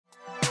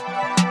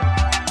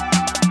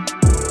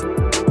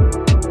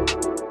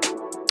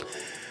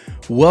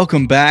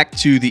Welcome back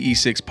to the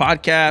E6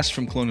 podcast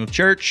from Colonial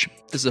Church.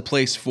 This is a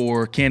place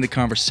for candid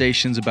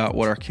conversations about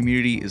what our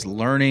community is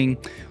learning,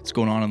 what's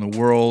going on in the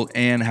world,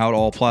 and how it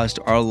all applies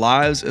to our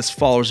lives as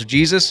followers of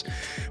Jesus.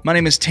 My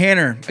name is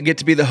Tanner. I get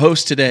to be the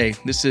host today.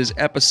 This is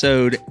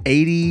episode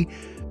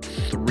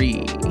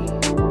 83.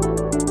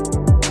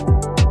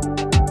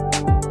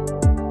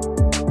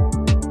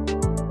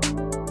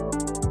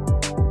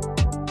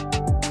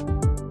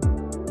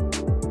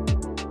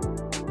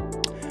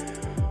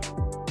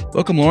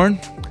 Welcome, Lauren.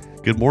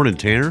 Good morning,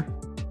 Tanner.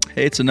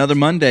 Hey, it's another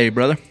Monday,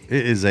 brother.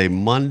 It is a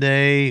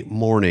Monday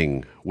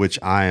morning, which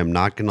I am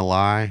not going to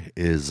lie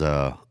is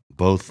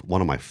both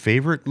one of my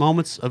favorite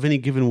moments of any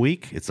given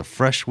week. It's a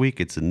fresh week.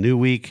 It's a new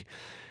week,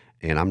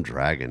 and I'm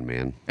dragging,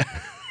 man.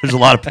 There's a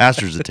lot of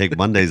pastors that take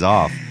Mondays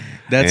off.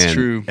 That's and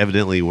true.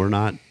 Evidently, we're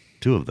not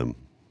two of them.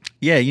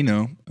 Yeah,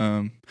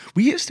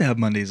 we used to have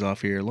Mondays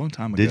off here a long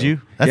time ago. Did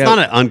you? That's not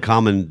an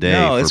uncommon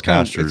day for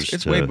pastors.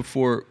 It's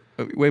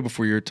way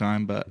before your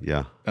time, but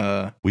yeah,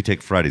 we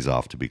take Fridays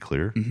off, to be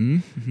clear,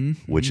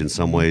 which in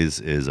some ways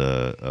is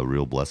a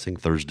real blessing.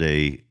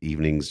 Thursday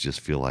evenings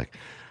just feel like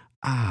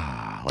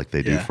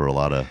they do for a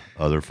lot of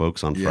other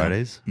folks on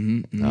Fridays.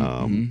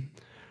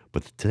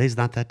 But today's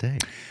not that day.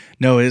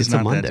 No, it's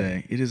not that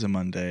day. It is a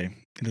Monday.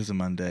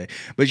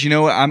 But you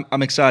know what?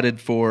 I'm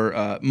excited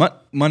for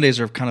Mondays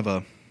are kind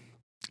of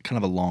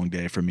a long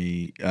day for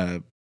me,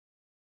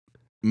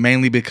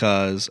 mainly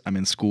because I'm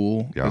in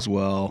school as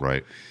well.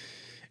 Right.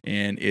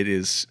 And it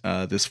is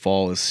this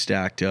fall is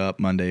stacked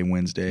up Monday and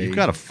Wednesday. You've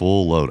got a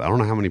full load. I don't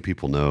know how many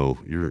people know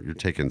you're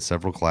taking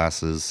several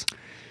classes.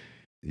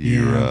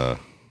 You're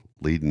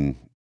leading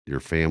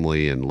your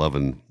family and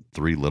loving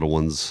 3 little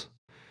ones,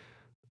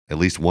 at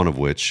least one of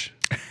which.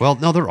 Well,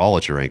 no, they're all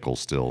at your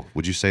ankles still.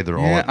 Would you say they're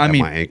all at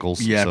my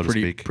ankles? Yeah, so to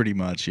speak? Pretty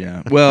much.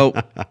 Yeah. Well,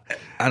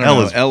 I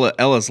don't know.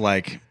 Ella's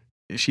like,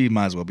 she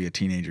might as well be a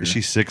teenager. Is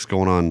she 6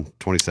 going on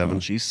 27? Oh,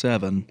 she's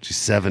 7. She's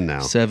 7 now.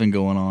 7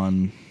 going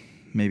on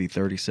maybe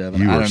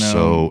 37. You I are don't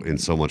know. in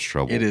so much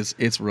trouble.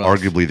 It's rough.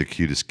 Arguably the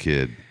cutest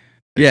kid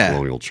at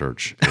Colonial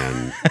Church.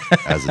 And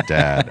as a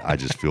dad, I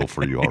just feel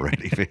for you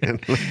already, man.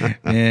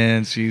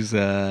 And she's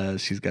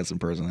got some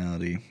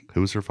personality.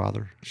 Who's her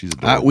father? She's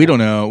adorable. We don't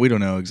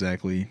know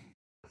exactly.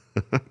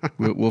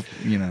 we'll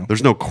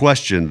There's no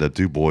question that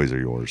 2 boys are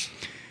yours.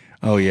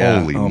 Oh yeah.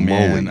 Holy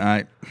moly.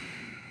 Man,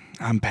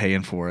 I'm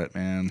paying for it,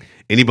 man.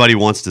 Anybody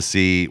wants to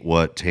see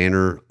what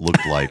Tanner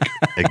looked like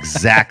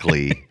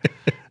exactly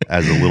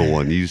as a little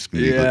one, you just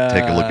take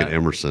a look at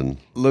Emerson.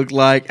 Look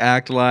like,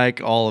 act like,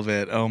 all of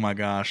it. Oh my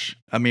gosh.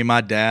 I mean, my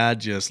dad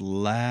just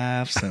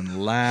laughs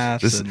and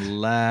laughs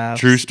and laughs.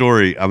 True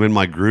story. I'm in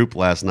my group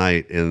last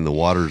night in the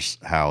Waters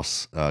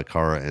house,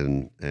 Cara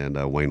and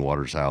Wayne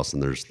Waters' house,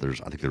 and there's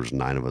I think there was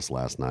 9 of us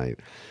last night.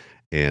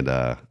 And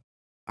I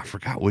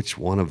forgot which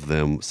one of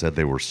them said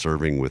they were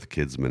serving with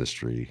kids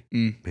ministry.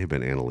 May have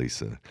been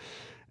Annalisa.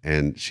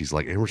 And she's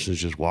like, Emerson's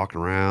just walking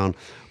around,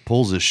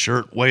 pulls his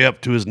shirt way up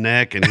to his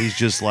neck, and he's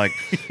just like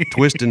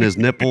twisting his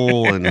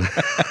nipple. And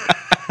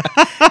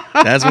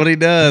that's what he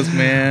does,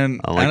 man.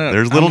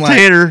 There's little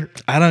Tanner.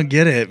 I don't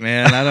get it,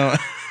 man.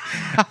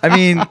 I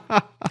mean,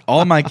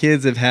 all my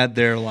kids have had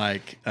their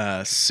like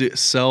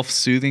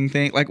self-soothing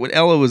thing. Like when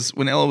Ella was,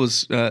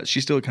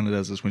 she still kind of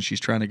does this when she's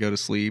trying to go to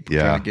sleep,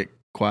 trying to get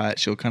quiet.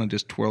 She'll kind of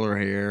just twirl her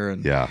hair,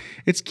 and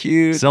it's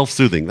cute.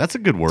 Self-soothing. That's a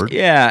good word.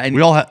 Yeah, and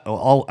we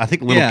all I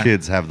think little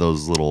kids have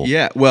those little.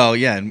 Yeah, well,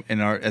 yeah,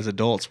 and as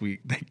adults,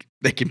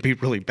 they can be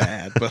really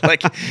bad, but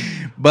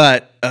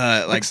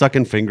like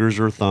sucking fingers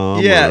or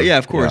thumb. Yeah,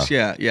 of course,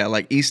 yeah.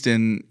 Like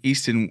Easton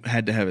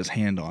had to have his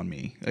hand on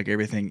me. Like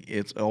everything,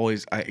 it's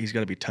always he's got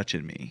to be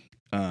touching me.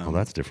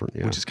 That's different.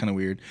 Yeah, which is kind of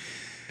weird.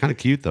 Kind of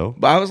cute though.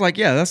 But I was like,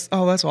 that's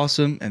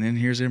awesome. And then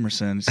here's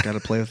Emerson. He's got to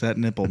play with that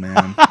nipple,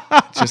 man.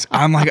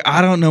 I'm like,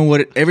 I don't know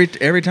what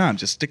every time.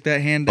 Just stick that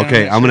hand down.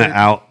 Okay, I'm gonna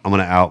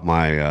out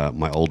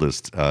my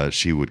oldest.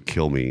 She would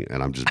kill me,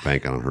 and I'm just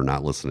banking on her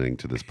not listening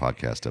to this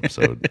podcast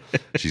episode.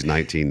 She's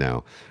 19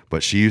 now,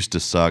 but she used to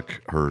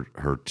suck her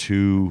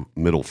 2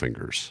 middle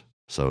fingers.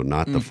 So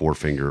not the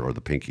forefinger or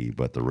the pinky,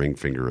 but the ring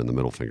finger and the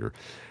middle finger,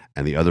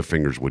 and the other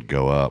fingers would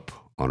go up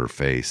on her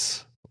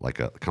face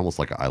almost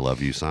like a I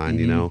love you sign,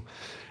 you know.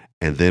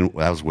 And then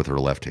that was with her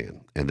left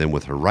hand, and then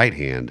with her right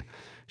hand,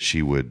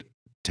 she would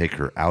take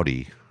her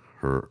outie,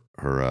 her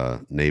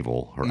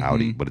navel, her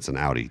outie, but it's an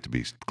outie to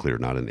be clear,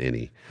 not an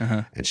innie,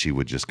 and she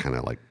would just kind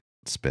of like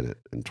spin it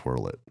and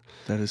twirl it.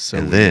 That is so.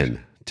 And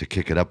then to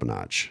kick it up a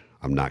notch,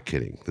 I'm not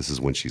kidding. This is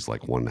when she's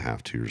like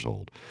 1.5, 2 years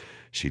old.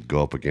 She'd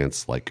go up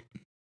against like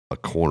a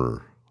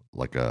corner,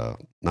 like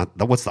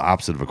what's the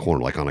opposite of a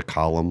corner? Like on a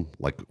column,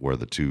 like where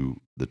the two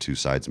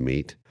sides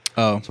meet.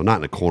 Oh, so not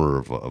in a corner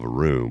of a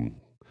room,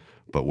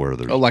 but where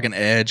there's like an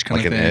edge kind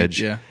of thing. Like an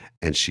edge, yeah.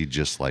 And she'd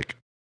just like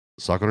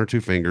suck on her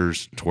 2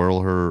 fingers,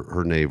 twirl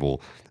her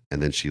navel,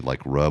 and then she'd like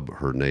rub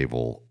her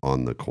navel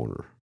on the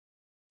corner.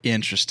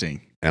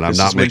 Interesting. And I'm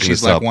not making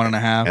this up. She's like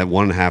 1.5. At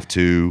 1.5,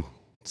 2,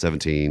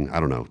 17. I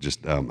don't know.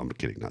 Just I'm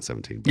kidding, not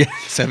 17. Yeah,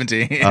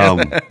 17.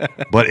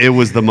 But it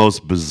was the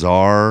most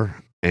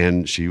bizarre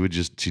And she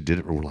did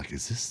it. And we're like,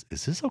 is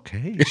this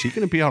okay? Is she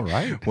going to be all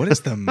right? What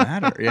is the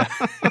matter? Yeah.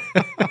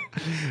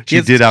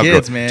 She did outgrow.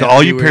 Kids, man, to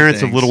all you weird parents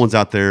of things. little ones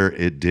out there,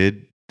 it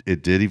did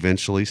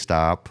eventually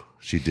stop.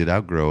 She did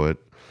outgrow it.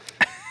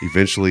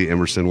 Eventually,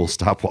 Emerson will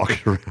stop walking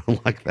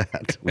around like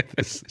that with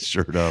his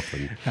shirt up.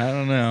 And I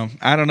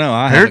don't know.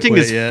 I haven't parenting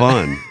quit is yet.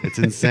 fun. It's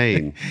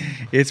insane.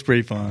 It's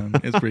pretty fun.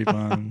 It's pretty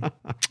fun.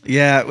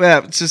 Yeah.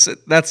 Well, it's just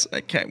that's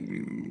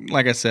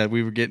like I said,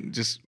 we were getting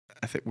just.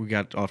 I think we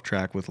got off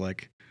track with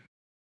like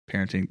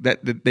parenting. That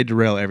they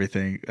derail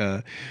everything.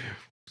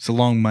 It's a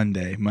long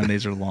Monday.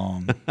 Mondays are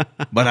long.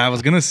 But I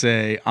was gonna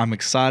say I'm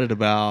excited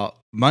about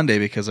Monday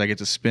because I get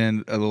to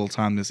spend a little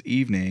time this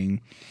evening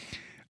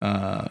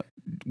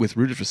with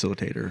Rooted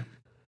Facilitator.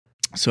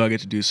 So I get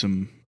to do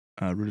some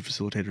Rooted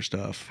Facilitator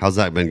stuff. How's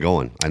that been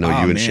going? I know Oh,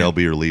 you and man.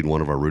 Shelby are leading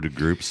one of our Rooted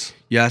groups.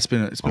 Yeah, it's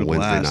been On a Wednesday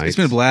blast. nights? It's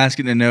been a blast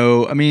getting to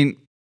know. I mean,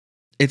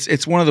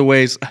 it's one of the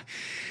ways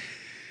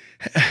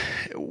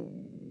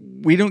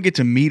we don't get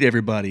to meet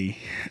everybody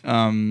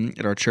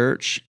at our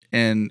church,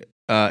 and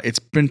it's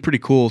been pretty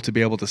cool to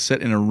be able to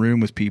sit in a room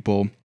with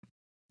people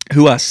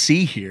who I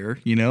see here.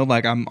 You know,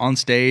 like I'm on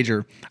stage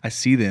or I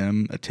see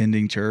them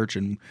attending church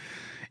and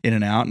in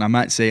and out, and I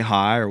might say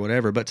hi or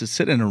whatever. But to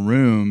sit in a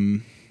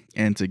room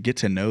and to get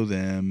to know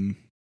them,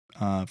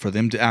 for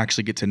them to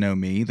actually get to know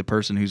me, the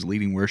person who's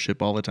leading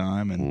worship all the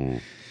time, and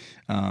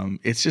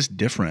it's just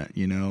different,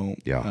 you know.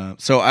 Yeah.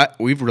 So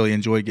we've really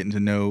enjoyed getting to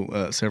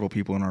know several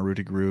people in our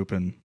Rooted group,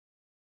 and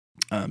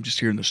just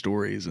hearing the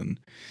stories and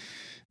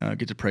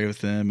get to pray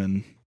with them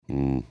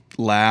and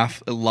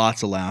laugh,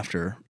 lots of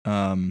laughter.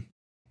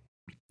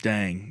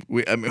 Dang,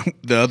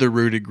 the other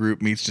Rooted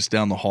group meets just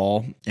down the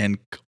hall, and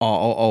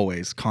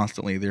always,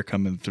 constantly, they're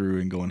coming through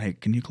and going, "Hey,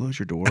 can you close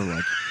your door?"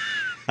 Like,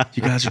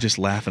 you guys are just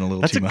laughing a little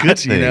That's too a much, good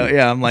thing. you know?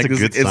 Yeah, I'm like,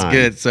 That's a it's good sign.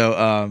 good.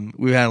 So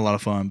we've had a lot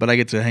of fun, but I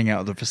get to hang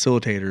out with the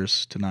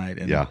facilitators tonight,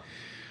 and Yeah.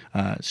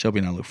 Shelby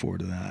and I look forward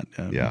to that.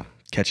 Yeah.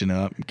 Catching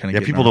up, kind Yeah,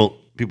 of. people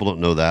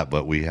don't know that,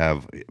 but we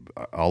have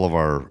all of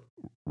our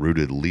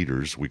Rooted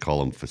leaders. We call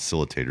them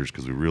facilitators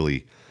because we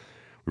really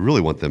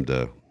want them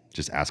to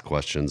just ask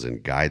questions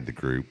and guide the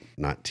group,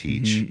 not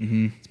teach.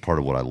 It's part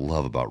of what I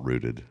love about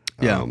Rooted.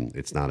 Yeah.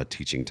 It's not a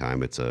teaching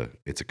time. It's a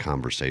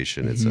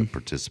conversation. It's a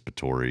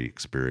participatory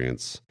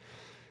experience.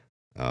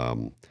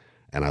 And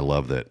I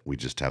love that we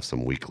just have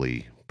some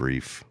weekly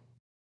brief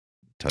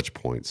touch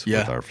points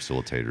with our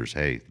facilitators.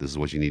 Hey, this is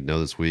what you need to know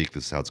this week.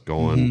 This is how it's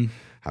going.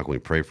 How can we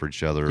pray for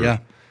each other? Yeah.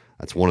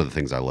 That's one of the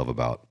things I love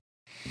about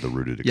the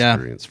Rooted Yeah,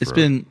 experience. it's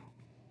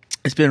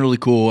been really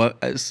cool.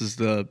 This is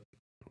the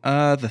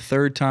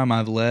third time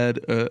I've led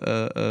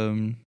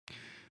a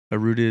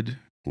Rooted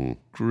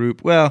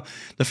group. Well,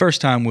 the first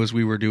time was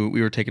we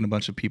were taking a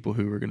bunch of people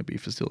who were going to be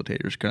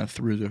facilitators kind of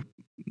through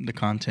the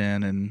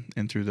content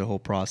and through the whole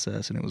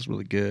process, and it was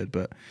really good.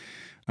 But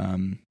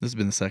this has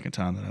been the second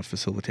time that I've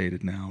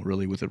facilitated now,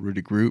 really, with a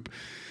Rooted group.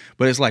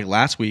 But it's like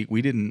last week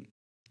we didn't.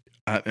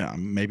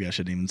 Maybe I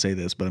shouldn't even say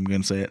this, but I'm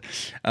going to say it.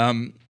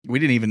 We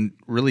didn't even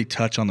really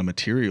touch on the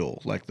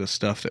material, like the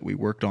stuff that we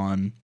worked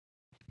on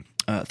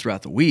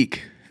throughout the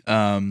week.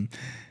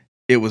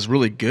 It was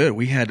really good.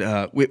 We had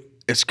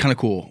it's kind of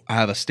cool. I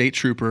have a state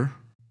trooper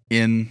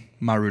in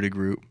my Rooted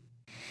group,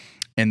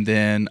 and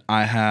then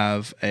I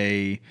have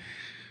a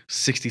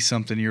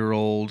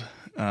 60-something-year-old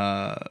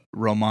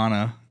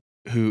Romana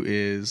who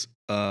is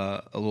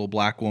a little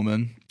black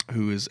woman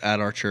who is at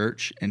our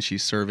church, and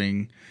she's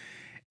serving.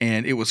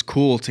 And it was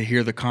cool to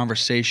hear the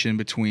conversation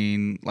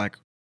between, like,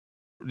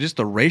 just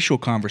the racial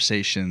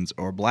conversations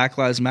or Black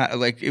Lives Matter.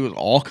 Like, it was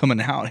all coming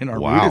out in our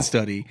Rooted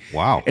study.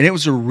 Wow. And it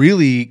was a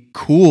really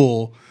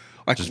cool,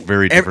 like, just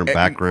very different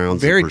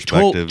backgrounds very and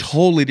perspectives.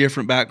 Totally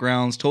different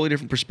backgrounds, totally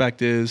different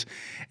perspectives.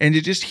 And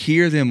to just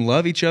hear them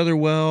love each other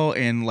well,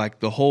 and like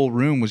the whole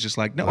room was just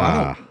like, no,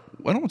 I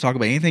don't want to talk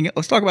about anything.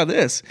 Let's talk about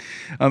this.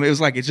 It was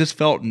like, it just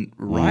felt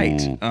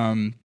right.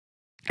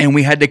 And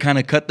we had to kind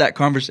of cut that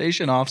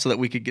conversation off so that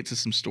we could get to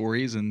some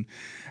stories and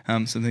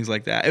some things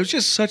like that. It was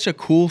just such a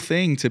cool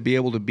thing to be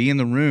able to be in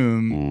the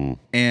room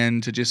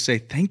and to just say,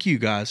 thank you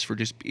guys for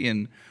just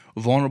being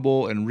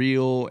vulnerable and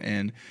real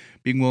and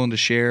being willing to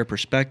share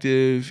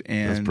perspective.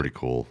 And that's pretty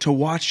cool. To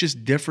watch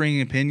just differing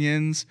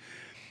opinions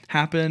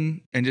happen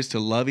and just to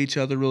love each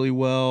other really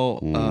well.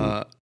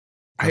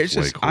 I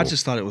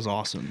just thought it was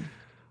awesome.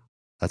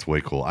 That's way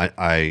cool.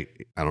 I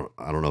don't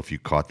know if you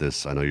caught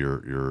this. I know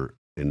you're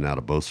in and out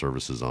of both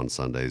services on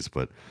Sundays,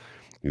 but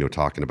you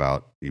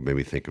made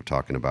me think of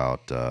talking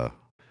about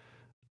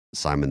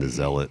Simon the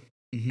Zealot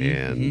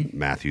and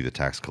Matthew the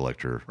tax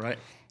collector, right?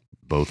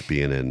 Both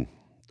being in,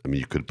 I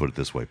mean, you could put it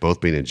this way, both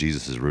being in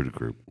Jesus's Rooted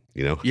group,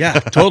 you know? Yeah,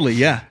 totally,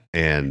 yeah.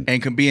 and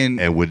can be in,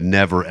 and would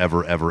never,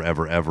 ever, ever,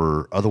 ever,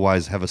 ever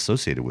otherwise have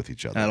associated with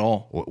each other at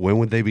all. When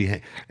would they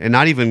be? And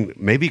not even,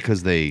 maybe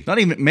because they not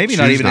even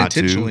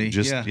intentionally.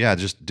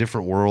 Just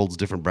different worlds,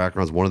 different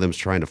backgrounds. One of them's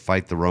trying to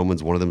fight the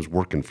Romans. One of them's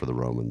working for the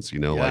Romans. You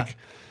know,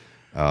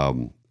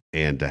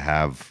 and to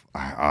have,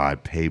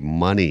 I'd pay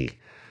money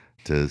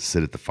to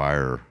sit at the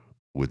fire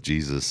with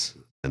Jesus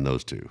and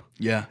those two.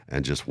 Yeah,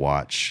 and just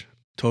watch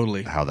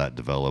Totally. how that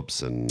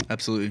develops and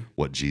Absolutely.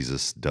 what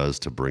Jesus does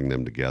to bring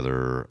them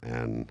together.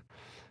 And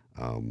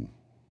Man,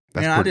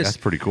 that's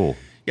pretty cool.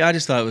 Yeah, I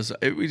just thought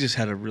we just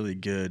had a really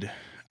good.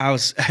 I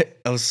was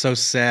so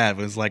sad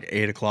when it was like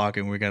 8:00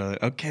 and we got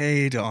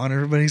to honor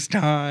everybody's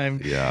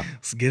time. Yeah.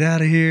 Let's get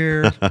out of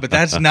here. But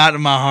that's not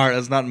in my heart.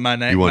 That's not in my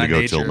nature. You want to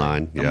go till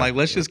 9? I'm like,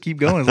 let's just keep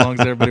going as long as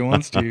everybody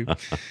wants to.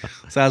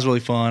 So that was really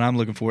fun. I'm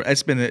looking forward.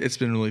 It's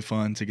been really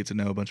fun to get to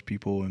know a bunch of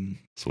people and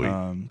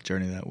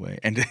journey that way.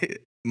 And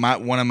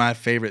one of my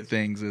favorite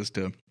things is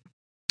to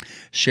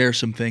share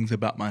some things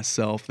about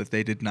myself that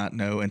they did not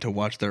know, and to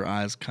watch their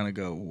eyes kind of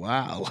go,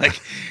 wow,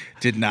 like,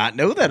 did not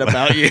know that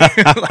about you.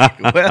 Like,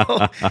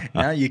 well,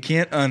 now you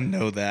can't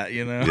unknow that,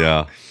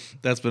 Yeah.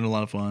 That's been a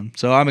lot of fun.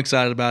 So I'm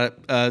excited about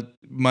it.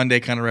 Monday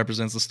kind of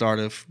represents the start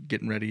of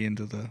getting ready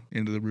into the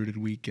Rooted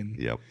week and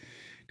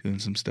doing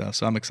some stuff.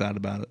 So I'm excited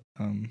about it.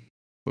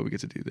 What we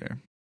get to do there.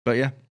 But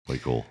yeah. Play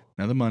cool.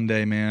 Another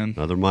Monday, man.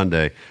 Another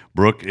Monday.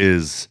 Brooke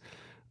is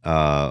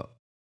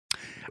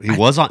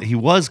he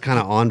was kind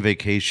of on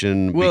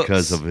vacation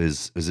because of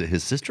his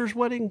sister's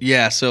wedding?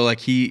 Yeah, so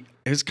like it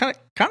was kind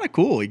of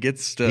cool. He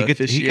gets to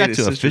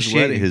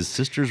officiate his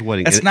sister's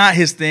wedding. That's not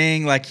his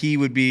thing. Like he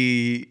would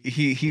be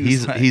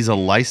he's a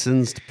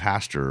licensed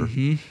pastor.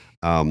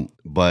 Mm-hmm.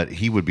 But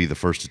he would be the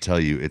first to tell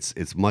you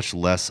it's much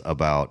less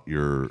about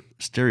your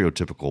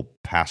stereotypical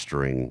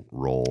pastoring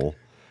role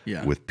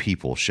with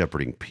people,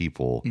 shepherding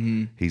people.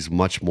 Mm-hmm. He's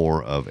much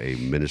more of a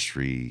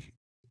ministry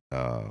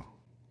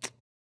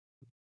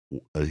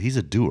he's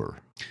a doer.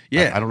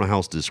 Yeah. I don't know how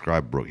else to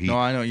describe Brooke.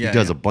 I know. Yeah, he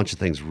does a bunch of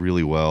things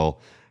really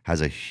well,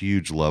 has a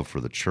huge love for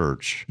the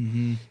church,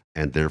 mm-hmm.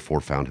 and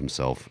therefore found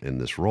himself in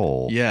this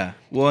role. Yeah.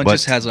 Well, and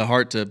just has a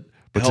heart to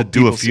But help to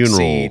do a people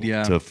funeral, succeed,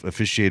 to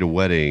officiate a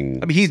wedding.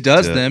 I mean, he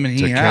does them, and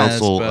he to has,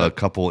 counsel but a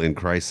couple in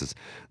crisis.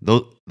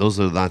 Those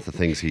are not the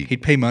things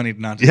he'd pay money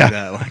not to do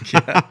that.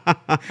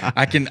 Like,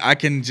 I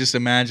can just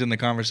imagine the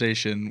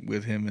conversation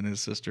with him and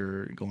his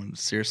sister going,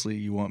 seriously,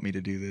 you want me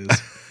to do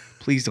this?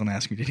 Please don't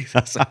ask me to do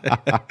this.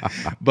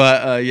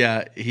 But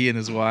he and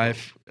his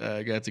wife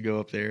got to go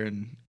up there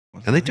and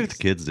they took the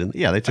kids, didn't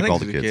they? Yeah, they took all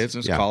the kids. It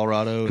was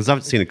Colorado. Because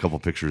I've seen a couple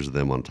pictures of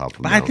them on top of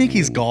the mountain. But I think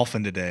he's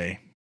golfing today.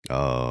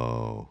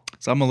 Oh,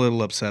 so I'm a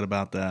little upset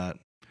about that.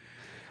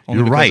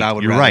 You're right.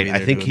 You're right.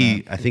 I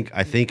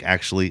think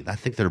actually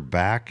they're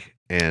back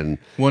and.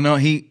 Well, no,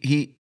 I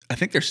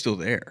think they're still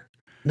there.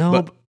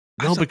 No,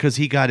 because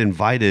he got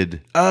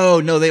invited.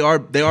 Oh no, they are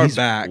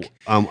back.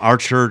 Our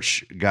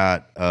church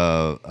got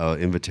an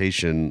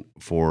invitation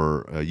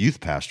for youth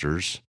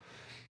pastors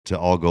to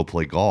all go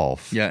play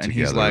golf. Yeah, and together.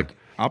 He's like,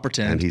 I'll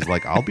pretend. And he's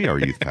like, I'll be our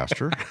youth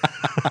pastor.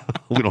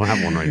 We don't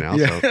have one right now.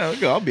 Yeah,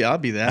 so. I'll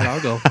be that.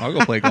 I'll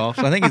go play golf.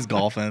 So I think he's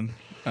golfing,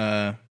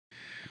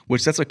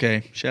 which that's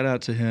okay. Shout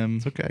out to him.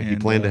 It's okay. He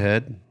planned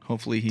ahead.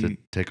 Hopefully to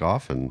take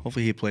off and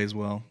hopefully he plays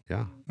well.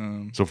 Yeah.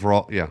 So for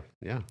all, yeah.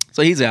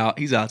 So he's out.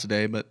 He's out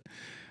today, but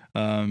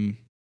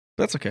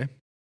that's okay.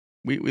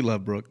 We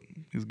love Brooke.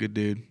 He's a good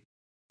dude.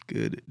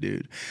 Good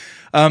dude.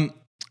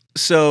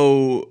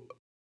 So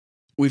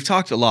we've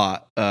talked a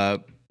lot,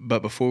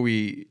 but before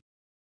we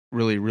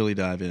really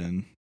dive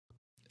in,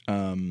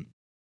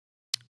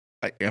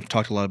 I've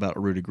talked a lot about a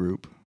Rooted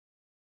group,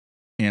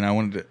 and I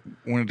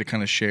wanted to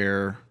kind of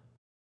share.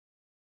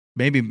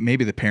 Maybe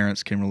the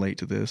parents can relate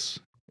to this.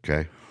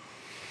 Okay.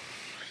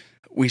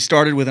 We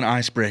started with an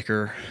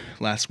icebreaker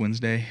last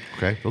Wednesday.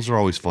 Okay, those are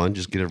always fun.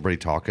 Just get everybody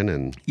talking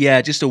and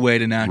just a way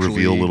to naturally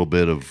reveal a little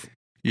bit of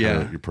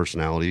your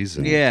personalities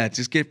and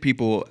just get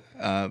people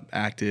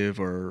active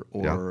or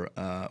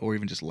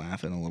even just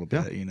laughing a little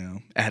bit,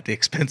 at the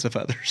expense of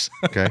others.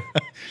 Okay.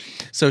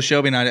 So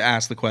Shelby and I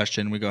asked the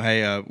question. We go,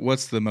 hey,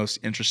 what's the most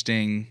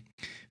interesting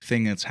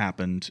thing that's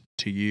happened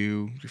to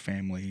you, your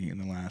family in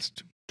the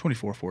last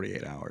 24,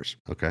 48 hours?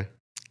 Okay.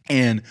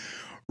 And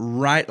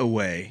right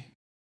away,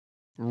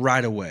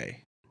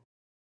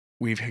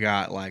 we've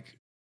got like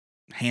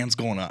hands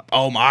going up.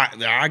 Oh my!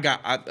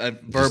 I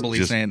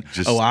verbally saying,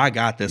 "Oh, I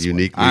got this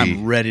uniquely. One.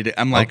 I'm ready to."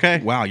 I'm like,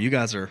 okay. Wow, you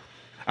guys are.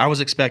 I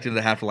was expecting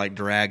to have to like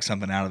drag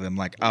something out of them,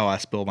 like, "Oh, I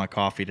spilled my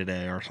coffee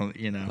today," or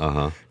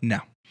something. No.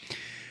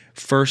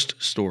 First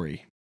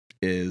story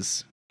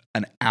is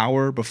an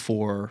hour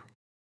before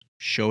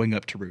showing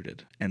up to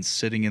Rooted and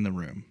sitting in the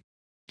room.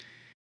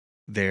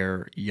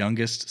 Their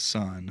youngest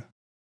son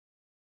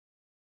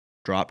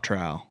dropped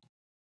trowel,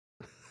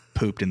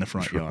 pooped in the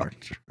front yard.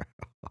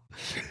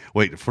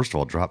 Wait, first of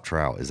all, drop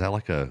trowel. Is that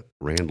like a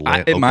Rand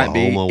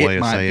Oklahoma way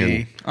of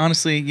saying?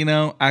 Honestly,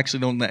 I actually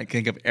don't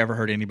think I've ever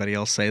heard anybody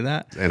else say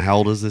that. And how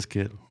old is this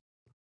kid?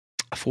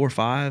 4 or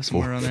 5,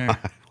 somewhere around there.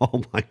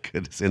 Oh my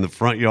goodness! In the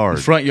front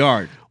yard. Front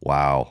yard.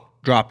 Wow.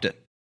 Dropped it.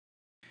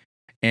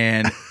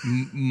 And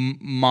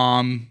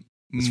mom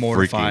is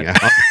Mortified.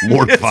 freaking out,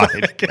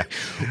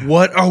 mortified.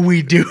 What are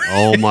we doing?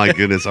 Oh my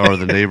goodness, are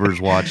the neighbors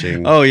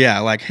watching? Oh yeah,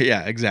 like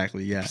yeah,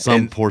 exactly, yeah. Some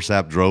And poor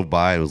sap drove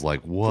by and was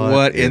like,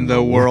 what in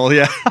the world?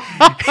 Yeah.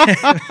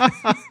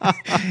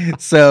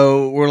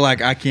 So we're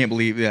like, I can't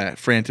believe that.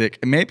 Frantic.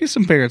 And maybe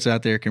some parents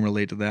out there can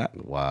relate to that.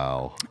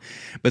 Wow.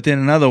 But then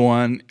another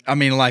one, I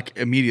mean, like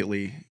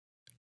immediately,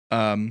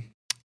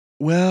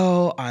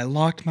 well, I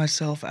locked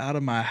myself out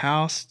of my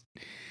house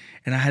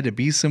and I had to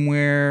be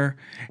somewhere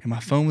and my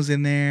phone was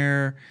in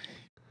there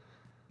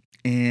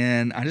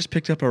and I just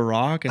picked up a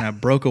rock and I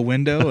broke a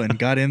window and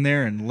got in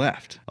there and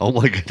left. Oh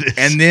my goodness.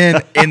 And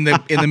then in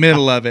the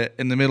middle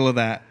of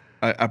that,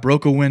 I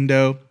broke a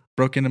window,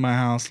 broke into my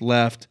house,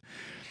 left.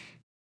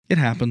 It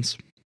happens.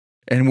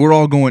 And we're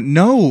all going,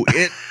 no,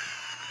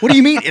 what do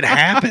you mean it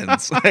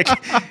happens? Like,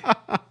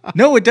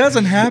 no, it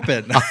doesn't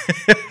happen.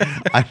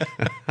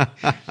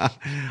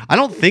 I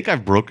don't think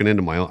I've broken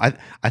into my own.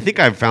 I think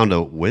I've found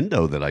a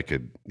window that I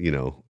could,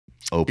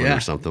 open Yeah.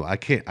 or something.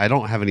 I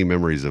don't have any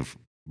memories of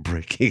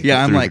breaking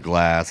Yeah, I'm through like- the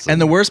glass.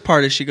 And the worst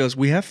part is she goes,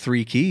 we have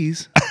 3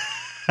 keys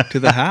to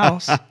the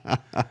house.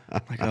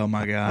 Like, oh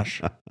my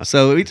gosh.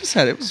 So we just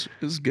had, it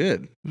was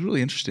good. It was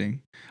really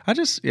interesting. I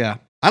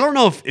don't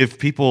know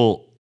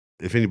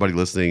if anybody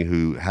listening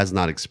who has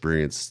not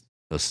experienced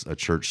a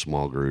church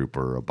small group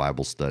or a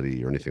Bible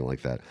study or anything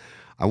like that,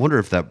 I wonder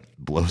if that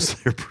blows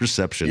their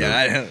perception.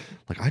 Yeah.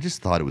 I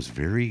just thought it was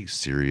very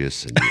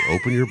serious, and you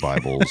open your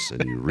Bibles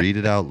and you read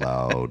it out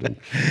loud, and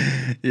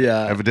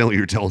Yeah. evidently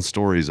you're telling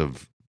stories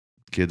of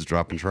kids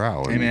dropping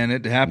trowel. Hey and man,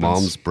 it happens.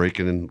 moms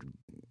breaking in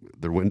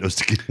their windows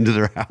to get into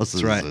their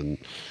houses. That's right. And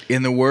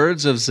In the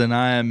words of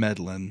Zaniah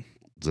Medlin.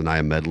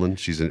 Zaniyah Medlin,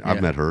 I've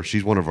Yeah. met her.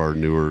 She's one of our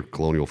newer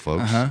colonial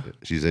folks. Uh-huh.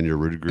 She's in your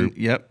rooted group.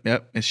 Yep.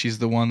 And she's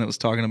the one that was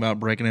talking about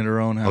breaking into her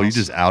own house. Oh, you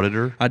just outed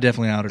her? I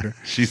definitely outed her.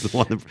 She's the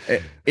one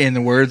that In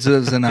the words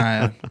of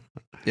Zaniah,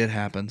 it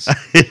happens.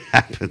 it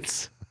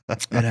happens.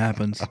 It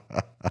happens.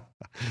 I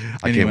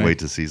Anyway. can't wait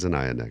to see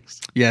Zaniyah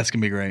next. Yeah, it's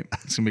gonna be great.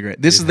 It's gonna be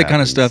great. This It is the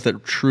kind of happens. stuff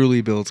that truly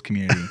builds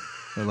community.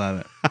 I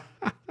love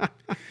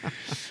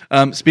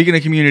it. Speaking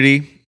of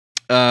community,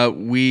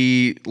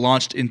 we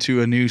launched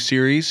into a new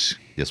series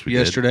Yes, we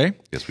yesterday. did.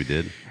 Yes, we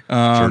did.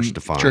 Church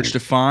Defined. Church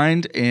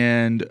Defined,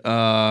 and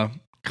kind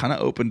of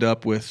opened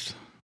up with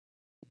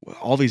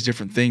all these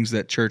different things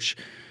that church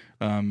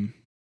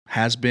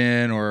has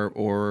been,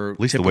 or At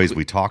least the ways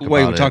we talk the about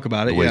way it. we talk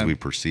about it, The ways yeah. we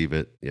perceive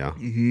it. Yeah.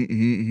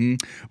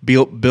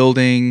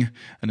 Building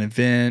an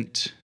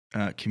event,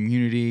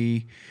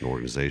 community, An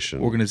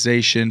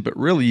organization, but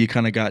really you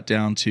kind of got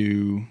down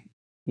to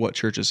what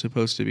church is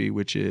supposed to be,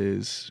 which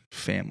is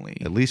family.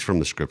 At least from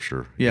the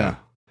scripture. Yeah.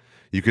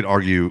 You could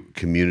argue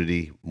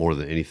community more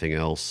than anything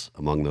else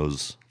among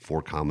those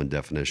 4 common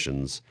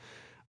definitions.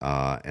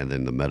 And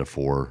then the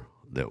metaphor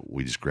that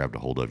we just grabbed a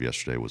hold of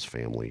yesterday was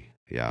family.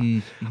 Yeah.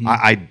 Mhm.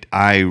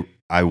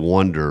 I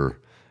wonder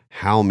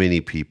how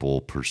many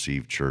people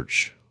perceive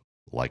church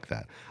like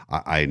that.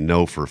 I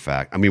know for a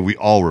fact. I mean, we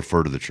all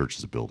refer to the church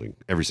as a building.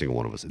 Every single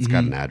one of us. It's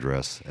got an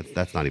address.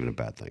 That's not even a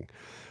bad thing.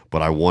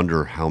 But I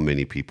wonder how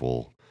many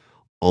people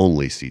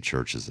only see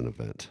church as an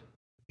event.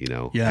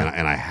 Yeah.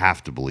 And I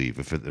have to believe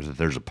if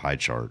there's a pie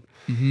chart,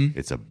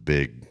 it's a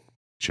big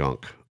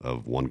chunk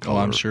of one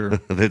color. I'm sure.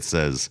 that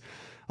says,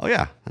 "Oh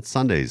yeah, that's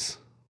Sundays,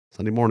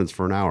 Sunday mornings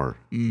for an hour."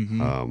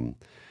 Mhm.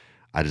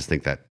 I just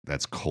think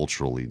that's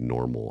culturally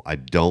normal. I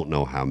don't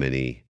know how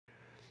many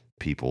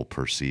people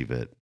perceive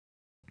it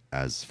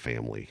as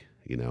family.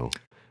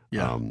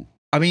 Yeah.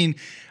 I mean,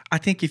 I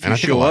think if And you I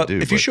think a show lot up, do,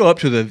 if you but- show up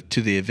to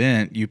the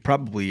event, you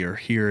probably are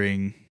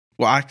hearing.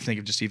 Well, I think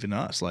of just even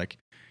us, like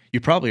you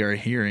probably are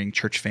hearing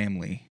church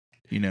family.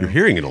 You're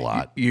hearing it a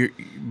lot.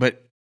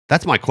 But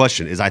That's my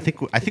question. Is I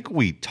think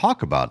we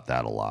talk about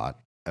that a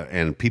lot,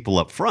 and people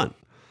up front,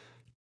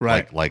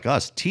 right, like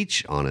us,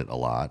 teach on it a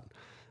lot.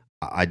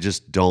 I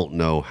just don't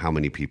know how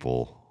many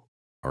people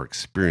are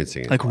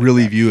experiencing it. like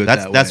really that. view it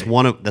That's that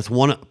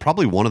way.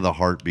 probably one of the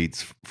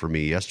heartbeats for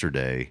me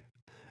yesterday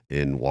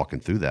in walking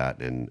through that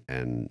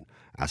and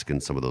asking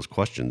some of those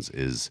questions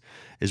is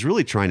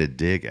really trying to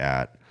dig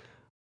at,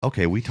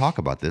 okay, we talk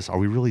about this. Are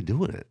we really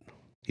doing it?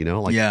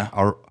 Yeah.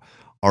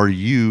 Are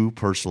you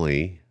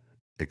personally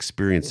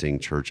experiencing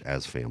church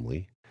as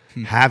family?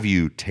 Hmm. Have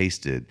you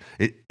tasted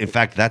it? In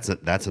fact, that's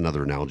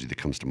another analogy that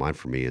comes to mind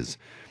for me is,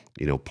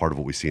 part of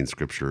what we see in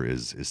scripture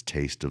is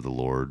taste of the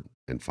Lord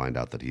and find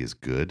out that he is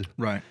good.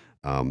 Right.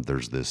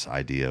 There's this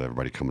idea of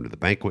everybody coming to the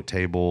banquet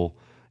table,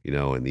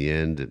 in the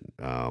end,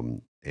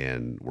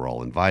 and we're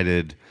all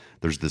invited.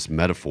 There's this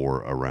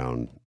metaphor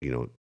around,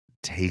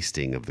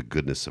 tasting of the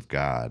goodness of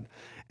God,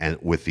 and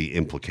with the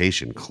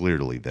implication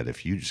clearly that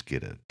if you just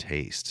get a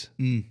taste,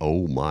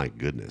 oh my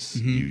goodness,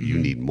 you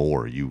need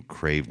more, you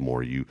crave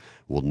more, you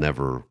will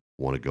never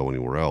want to go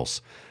anywhere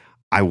else.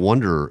 I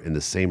wonder, in the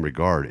same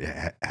regard,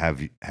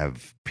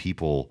 have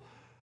people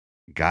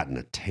gotten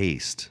a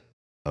taste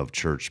of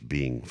church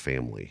being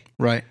family?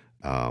 Right.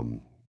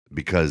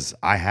 Because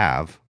I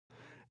have,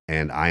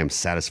 and I am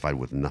satisfied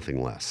with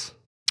nothing less.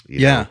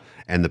 Yeah.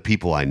 And the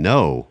people I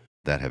know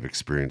that have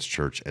experienced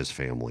church as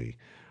family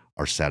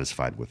are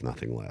satisfied with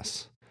nothing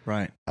less.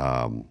 Right.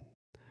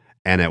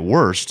 And at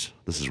worst,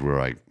 this is where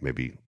I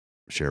maybe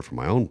share from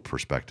my own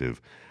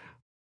perspective.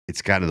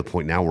 It's gotten to the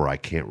point now where I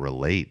can't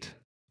relate.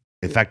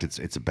 In fact,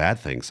 it's a bad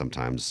thing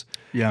sometimes.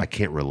 Yeah. I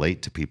can't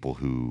relate to people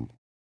who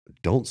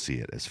don't see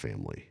it as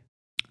family.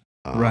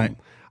 Right.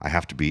 I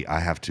have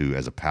to,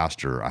 as a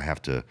pastor, I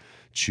have to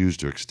choose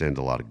to extend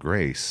a lot of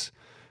grace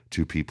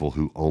to people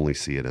who only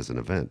see it as an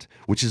event,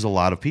 which is a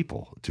lot of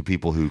people, to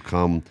people who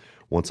come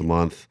once a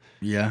month,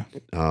 Yeah.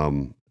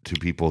 to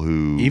people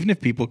who, Even if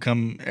people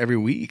come every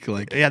week,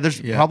 like,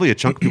 there's probably a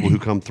chunk of people who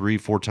come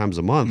 3-4 times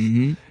a month.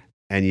 Mhm.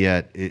 And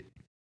yet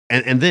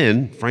and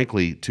then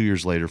frankly, 2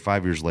 years later,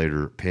 5 years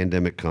later,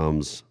 pandemic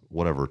comes,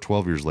 whatever,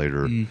 12 years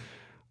later,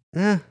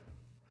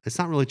 it's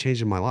not really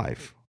changing my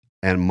life.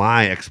 And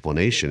my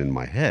explanation in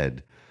my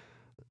head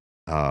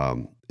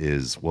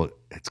is, well,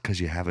 it's because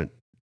you haven't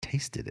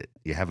tasted it.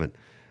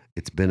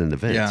 It's been an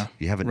event. Yeah,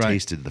 You haven't right.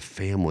 tasted the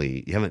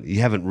family. You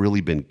haven't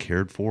really been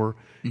cared for.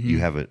 Mhm. You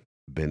haven't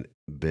been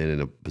in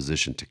a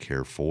position to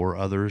care for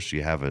others.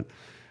 You haven't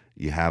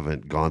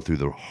gone through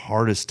the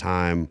hardest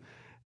time.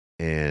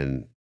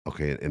 And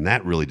okay, in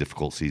that really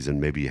difficult season,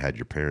 maybe you had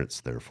your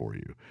parents there for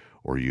you,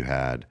 or you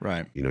had,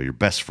 Right. your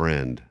best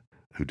friend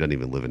who doesn't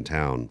even live in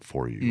town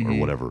for you, or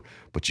whatever.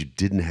 But you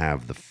didn't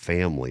have the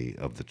family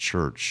of the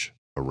church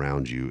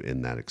around you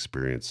in that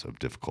experience of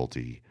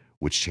difficulty,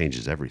 which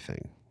changes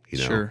everything.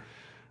 Sure.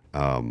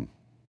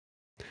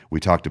 We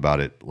talked about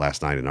it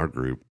last night in our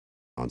group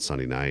on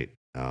Sunday night.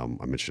 I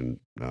mentioned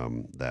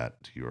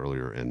that to you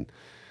earlier, and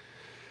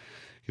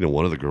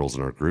one of the girls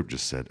in our group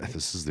just said,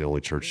 "This is the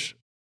only church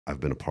I've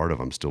been a part of.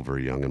 I'm still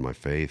very young in my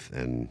faith,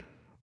 and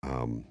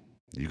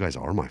you guys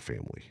are my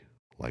family.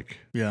 Like,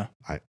 Yeah.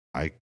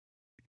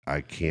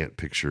 I can't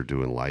picture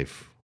doing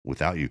life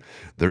without you."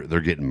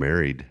 They're getting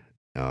married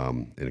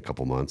in a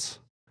couple months,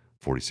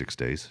 46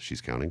 days.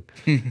 She's counting,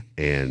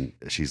 and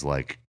she's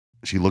like,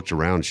 she looked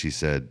around. She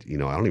said, "I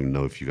don't even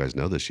know if you guys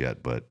know this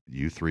yet, but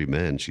you 3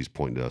 men," she's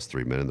pointing to us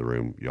 3 men in the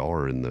room. Y'all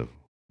are in the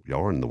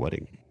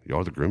wedding. Y'all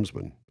are the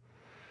groomsmen,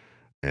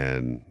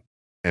 and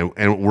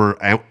we're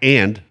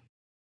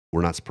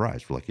not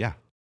surprised. We're like, yeah,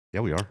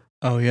 we are.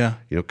 Oh yeah.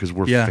 Because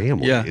we're Yeah,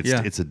 family. yeah, It's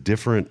yeah. it's a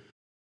different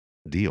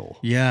deal.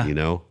 Yeah.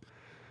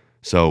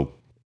 So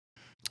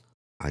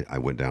I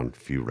went down a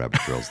few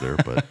rabbit trails there,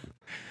 but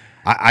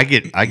I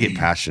get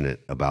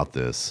passionate about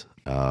this,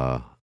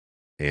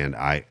 and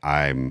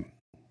I'm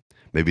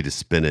maybe to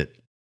spin it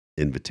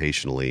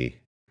invitationally,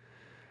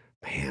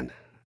 man.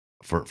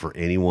 For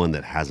anyone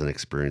that hasn't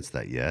experienced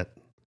that yet,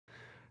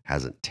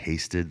 hasn't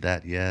tasted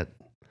that yet,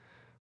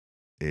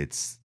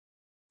 it's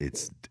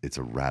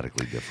a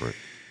radically different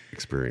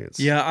experience.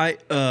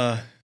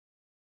 Yeah.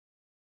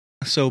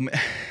 So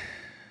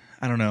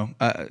I don't know.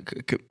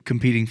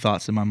 Competing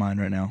thoughts in my mind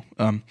right now.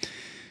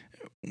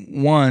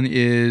 One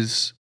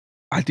is,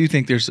 I do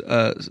think there's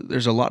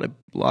a lot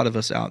of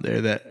us out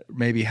there that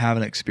maybe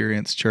haven't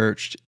experienced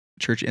church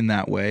in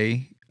that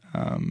way,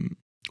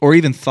 or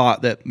even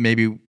thought that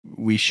maybe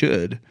we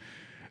should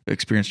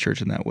experience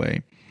church in that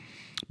way.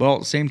 But at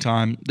the same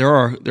time, there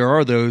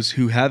are those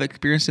who have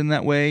experienced in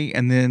that way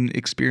and then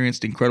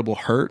experienced incredible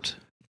hurt.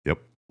 Yep.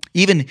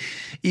 Even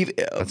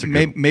That's a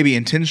good- maybe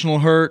intentional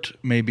hurt,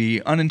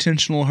 maybe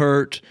unintentional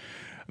hurt,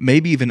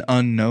 maybe even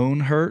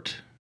unknown hurt,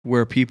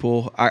 where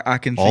people I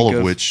can think all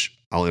of which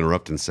I'll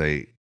interrupt and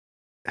say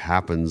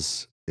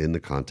happens in the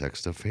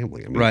context of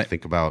family. I mean, Right.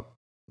 think about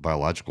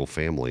biological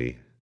family.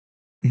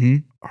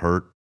 Mhm.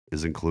 Hurt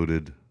is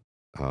included,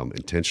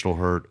 intentional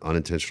hurt,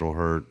 unintentional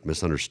hurt,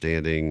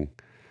 misunderstanding,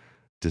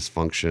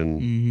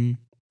 dysfunction, Mhm.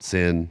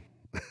 sin.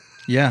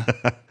 Yeah.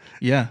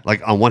 Yeah.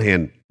 Like on one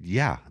hand,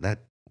 yeah,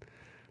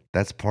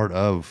 that's part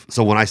of.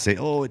 So when I say,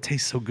 "Oh, it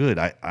tastes so good,"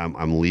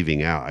 I'm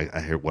leaving out.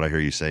 I hear what I hear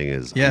you saying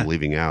is, Yeah. I'm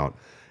leaving out,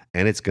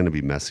 and it's going to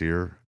be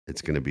messier.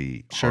 It's going to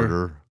be Sure.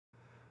 harder,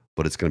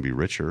 but it's going to be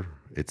richer.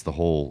 It's the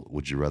whole: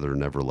 would you rather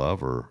never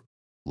love or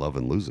love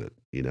and lose it?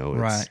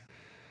 Right.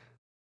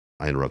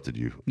 I interrupted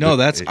you. No,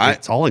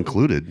 it's all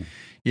included.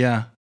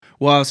 Yeah.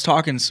 Well, I was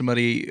talking to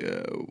somebody,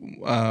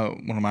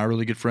 one of my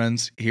really good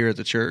friends here at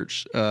the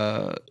church,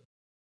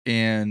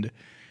 and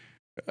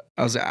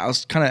I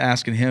was kind of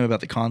asking him about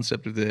the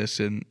concept of this,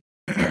 and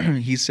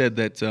he said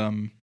that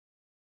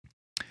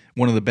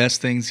one of the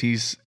best things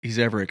he's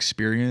ever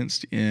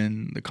experienced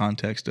in the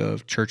context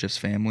of church as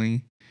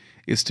family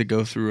is to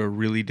go through a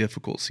really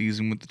difficult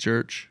season with the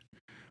church,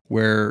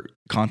 where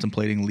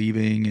contemplating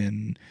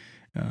leaving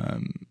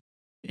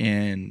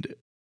and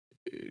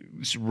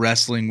just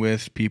wrestling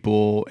with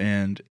people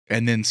and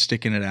then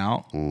sticking it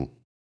out. Mm.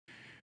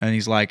 And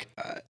he's like,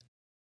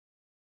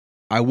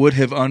 I would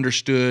have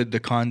understood the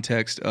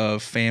context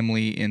of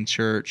family in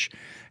church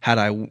had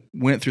I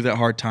went through that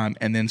hard time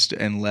and then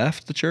and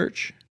left the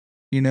church,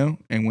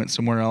 and went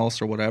somewhere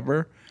else or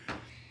whatever.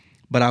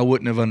 But I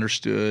wouldn't have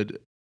understood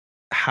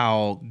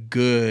how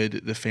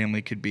good the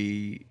family could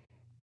be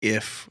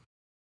if,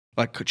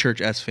 like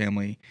church as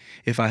family,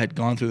 if I had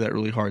gone through that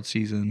really hard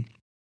season,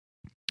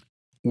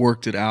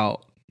 worked it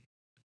out,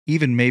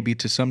 even maybe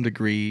to some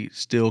degree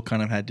still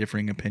kind of had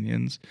differing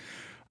opinions,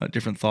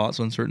 different thoughts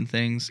on certain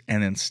things,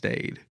 and then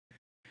stayed.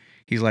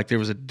 He's like, there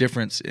was a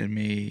difference in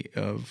me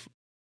of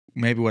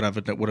maybe what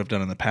I've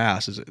done in the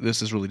past is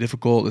this is really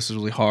difficult, this is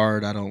really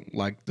hard, I don't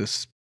like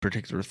this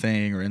particular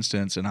thing or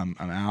instance, and I'm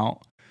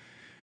out.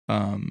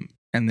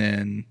 And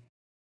then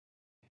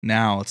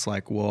now it's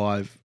like, well,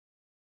 I've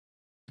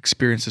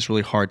experienced this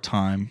really hard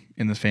time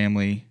in the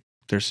family.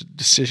 There's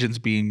decisions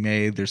being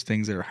made. There's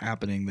things that are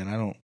happening that I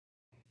don't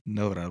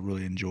know that I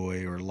really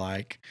enjoy or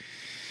like,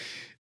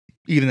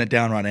 even that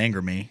downright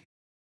anger me.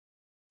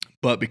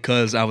 But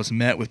because I was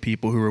met with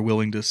people who were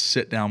willing to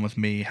sit down with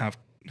me, have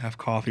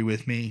coffee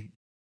with me,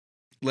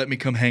 let me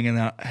come hang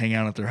out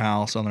at their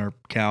house on their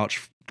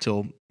couch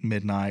till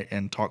midnight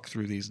and talk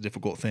through these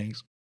difficult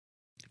things,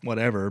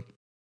 whatever,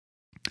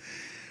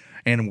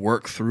 and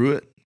work through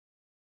it.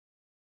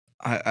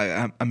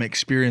 I'm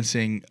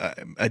experiencing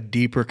a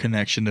deeper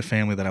connection to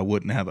family that I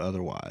wouldn't have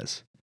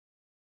otherwise.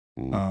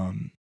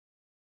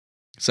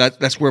 So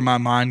that's where my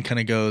mind kind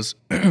of goes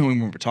when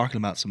we're talking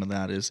about some of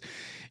that is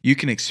you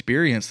can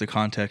experience the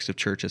context of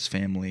church as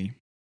family,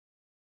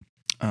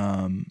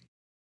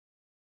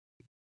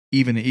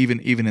 even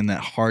in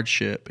that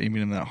hardship,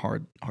 even in that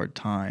hard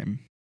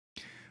time,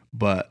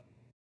 but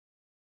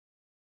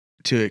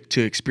to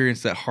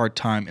experience that hard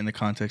time in the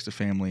context of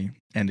family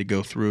and to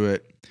go through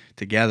it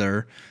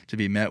together, to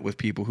be met with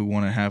people who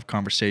want to have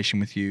conversation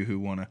with you, who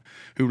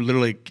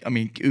literally,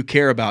 who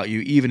care about you,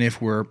 even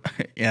if we're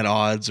at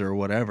odds or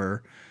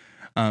whatever,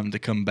 to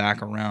come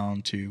back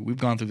around to, we've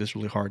gone through this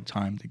really hard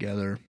time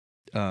together.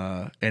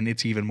 And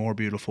it's even more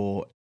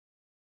beautiful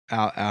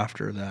out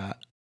after that.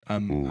 I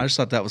just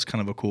thought that was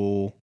kind of a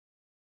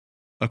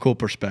cool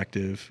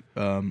perspective,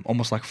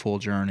 almost like full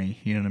journey.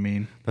 You know what I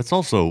mean? That's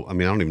also, I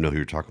don't even know who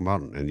you're talking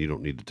about, and you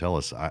don't need to tell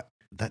us.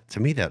 That to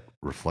me, that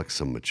reflects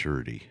some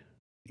maturity,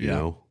 you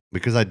know,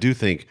 because I do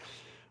think,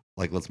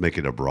 like, let's make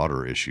it a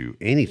broader issue.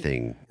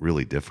 Anything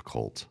really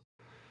difficult,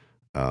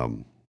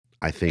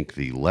 I think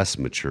the less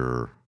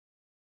mature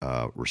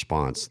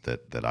response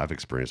that I've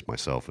experienced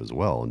myself as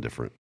well in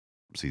different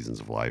seasons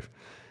of life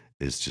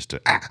is just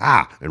to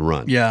and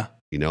run. Yeah.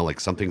 You know,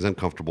 like something's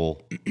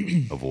uncomfortable,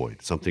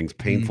 avoid. Something's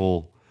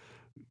painful,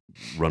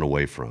 run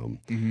away from.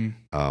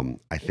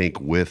 I think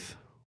I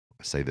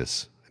say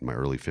this in my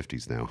early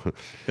 50s now,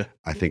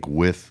 I think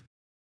with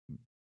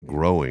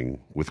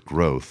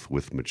growth,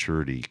 with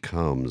maturity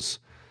comes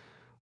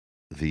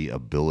the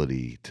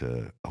ability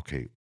to,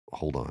 okay,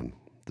 hold on,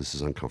 this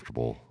is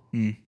uncomfortable,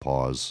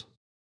 pause,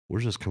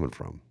 where's this coming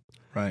from?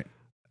 Right.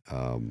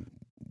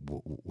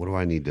 What do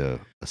I need to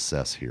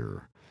assess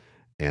here?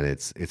 And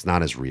it's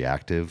not as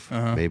reactive,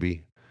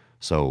 maybe.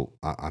 So,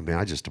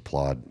 I just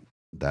applaud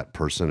that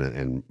person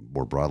and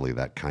more broadly,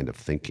 that kind of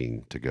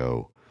thinking to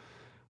go,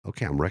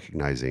 okay, I'm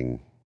recognizing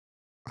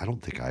I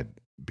don't think I'd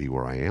be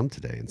where I am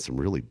today in some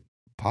really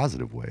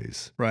positive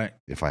ways. Right.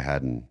 If I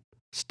hadn't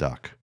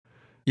stuck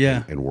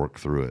and worked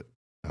through it.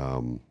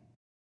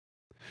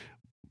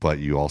 But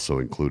you also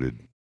included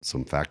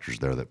some factors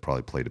there that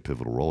probably played a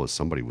pivotal role as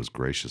somebody was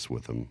gracious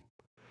with him.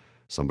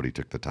 Somebody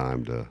took the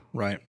time to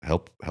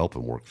help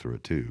him work through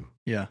it too.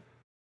 Yeah.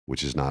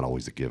 Which is not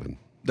always a given.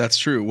 That's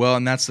true. Well,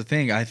 and that's the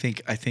thing. I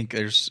think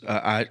there's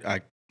I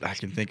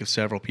can think of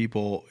several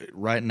people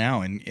right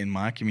now in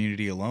my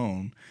community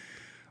alone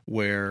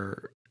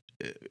where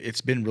it's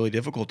been really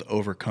difficult to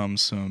overcome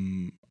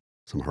some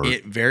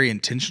hurt, very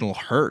intentional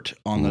hurt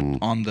on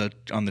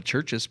the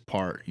church's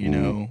part. You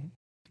know,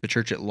 the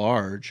church at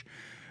large.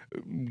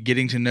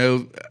 Getting to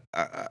know,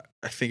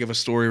 I think of a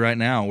story right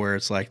now where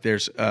it's like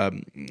there's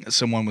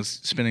someone was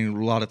spending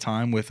a lot of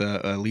time with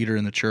a leader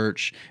in the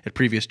church at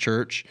previous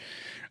church,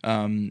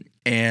 and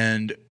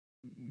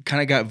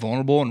kind of got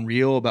vulnerable and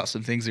real about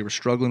some things they were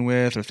struggling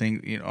with or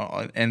things, you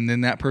know, and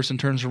then that person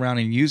turns around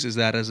and uses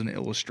that as an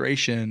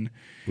illustration.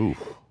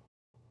 In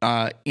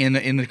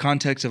the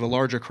context of a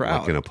larger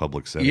crowd, like in a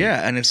public setting.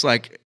 Yeah, and it's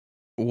like,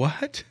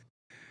 what?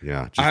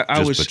 Yeah,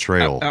 just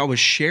betrayal. I was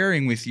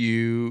sharing with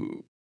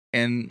you.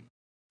 And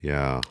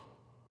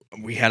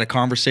we had a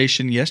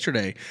conversation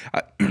yesterday,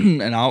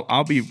 and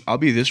I'll be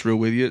this real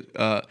with you.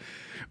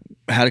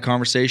 Had a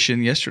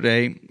conversation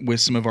yesterday with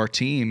some of our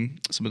team,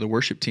 some of the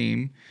worship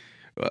team,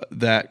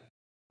 that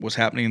was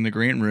happening in the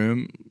green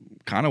room,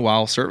 kind of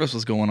while service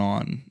was going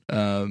on,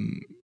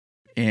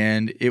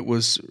 and it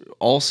was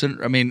all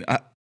centered.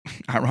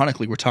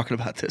 Ironically, we're talking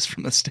about this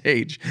from the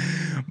stage,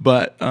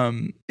 but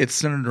it's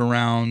centered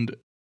around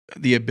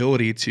the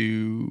ability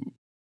to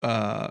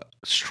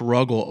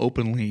struggle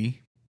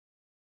openly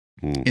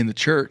in the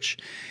church,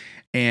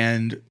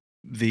 and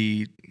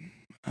the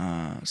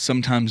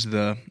sometimes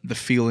the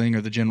feeling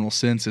or the general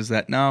sense is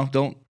that no,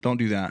 don't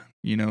do that.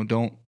 You know,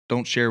 don't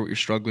share what you're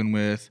struggling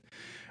with,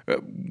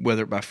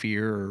 whether by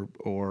fear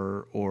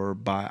or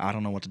by I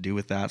don't know what to do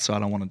with that, so I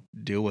don't want to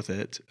deal with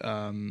it,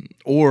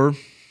 or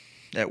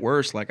at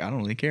worst, like I don't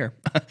really care.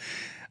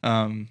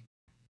 Some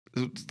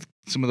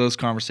of those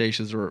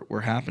conversations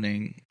were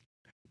happening,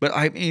 but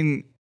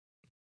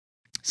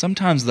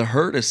sometimes the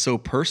hurt is so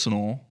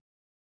personal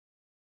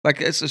Like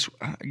it's just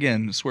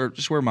again, it's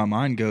where my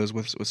mind goes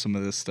with some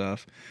of this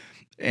stuff,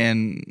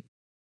 and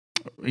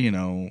you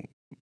know,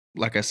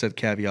 like I said,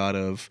 caveat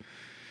of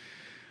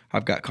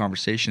I've got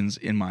conversations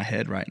in my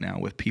head right now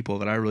with people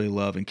that I really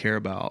love and care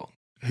about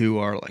who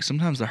are like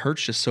sometimes the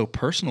hurt's just so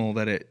personal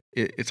that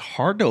it's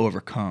hard to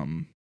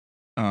overcome.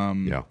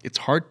 Yeah. It's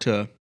hard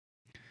to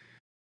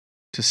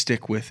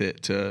stick with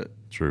it,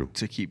 True.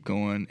 to keep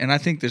going, and I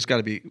think there's got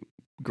to be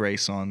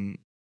grace on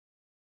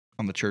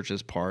the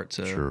church's part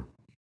to. Sure.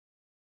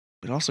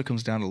 It also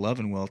comes down to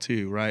loving well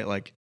too, right?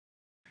 Like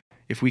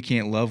if we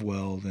can't love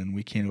well, then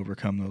we can't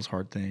overcome those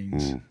hard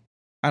things.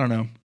 I don't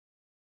know.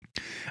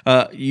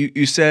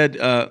 You said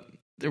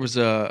there was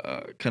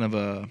a kind of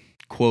a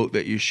quote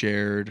that you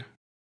shared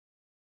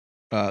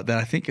that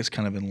I think is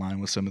kind of in line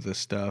with some of this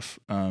stuff,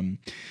 kind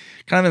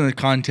of in the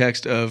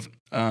context of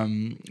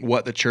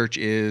what the church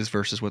is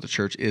versus what the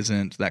church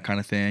isn't, that kind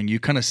of thing.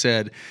 You kind of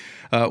said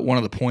one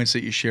of the points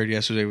that you shared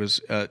yesterday was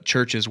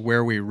church is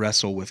where we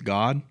wrestle with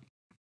God.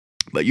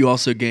 But you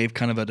also gave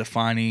kind of a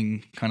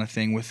defining kind of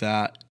thing with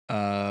that,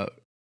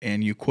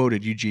 and you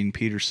quoted Eugene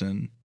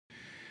Peterson,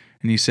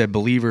 and you said,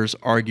 "Believers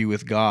argue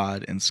with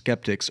God, and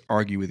skeptics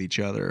argue with each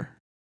other."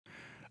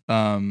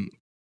 Can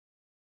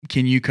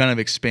you kind of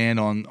expand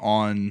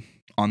on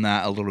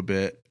that a little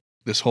bit?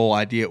 This whole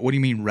idea. What do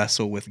you mean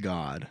wrestle with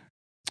God?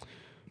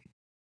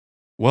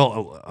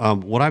 Well,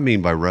 what I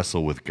mean by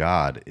wrestle with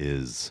God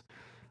is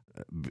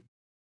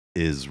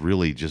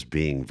really just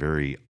being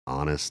very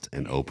honest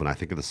and open. I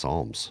think of the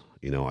Psalms.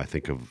 I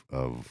think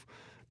of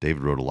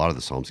David wrote a lot of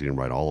the Psalms. He didn't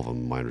write all of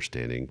them, my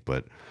understanding,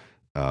 but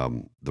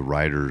the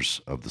writers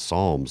of the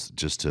Psalms,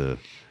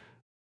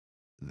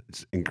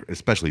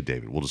 especially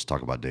David, we'll just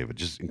talk about David,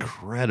 just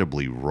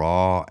incredibly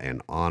raw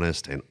and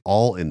honest, and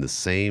all in the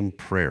same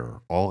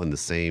prayer, all in the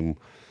same,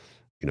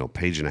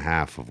 page and a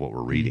half of what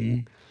we're reading.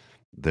 Mm-hmm.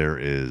 There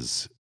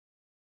is,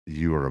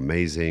 you are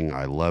amazing.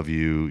 I love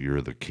you.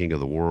 You're the king of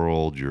the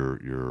world.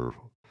 Your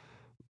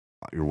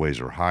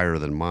ways are higher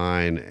than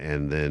mine.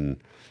 And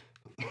then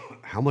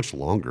how much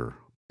longer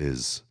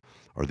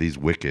are these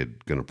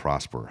wicked going to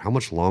prosper? How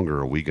much longer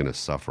are we going to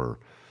suffer?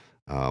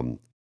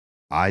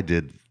 I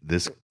did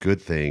this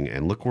good thing,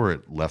 and look where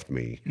it left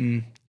me.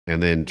 Mm.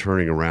 And then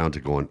turning around to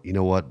going, you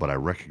know what? But I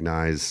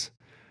recognize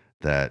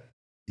that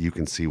you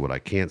can see what I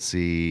can't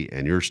see,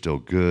 and you're still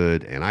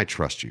good, and I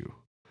trust you.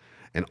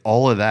 And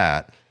all of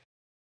that,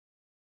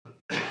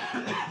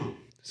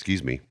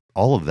 excuse me,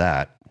 all of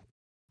that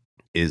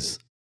is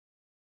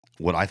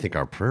what I think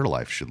our prayer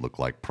life should look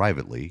like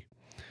privately.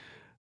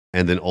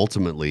 And then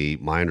ultimately,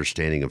 my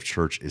understanding of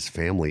church is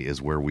family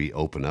is where we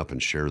open up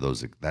and share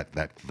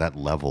that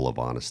level of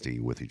honesty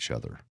with each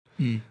other.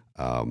 Mm.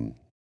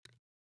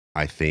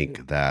 I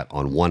think that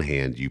on one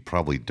hand, you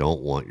probably don't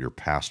want your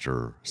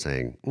pastor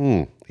saying,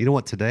 you know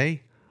what,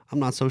 today, I'm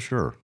not so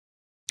sure.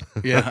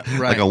 Yeah,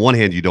 right. Like on one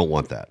hand, you don't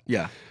want that.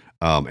 Yeah.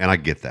 And I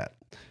get that.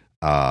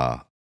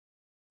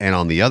 And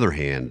on the other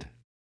hand,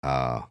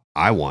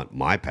 I want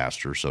my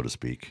pastor, so to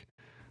speak,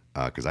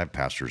 because I have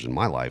pastors in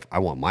my life, I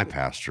want my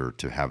pastor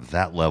to have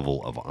that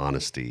level of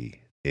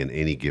honesty in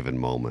any given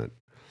moment,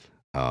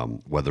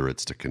 whether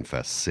it's to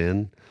confess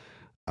sin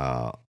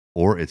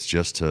or it's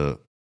just to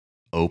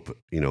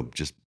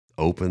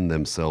open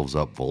themselves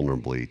up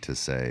vulnerably to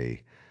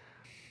say,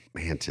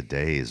 man,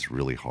 today is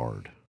really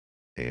hard,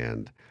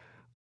 and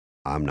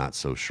I'm not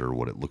so sure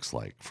what it looks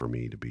like for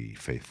me to be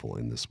faithful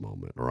in this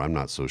moment, or I'm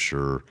not so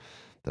sure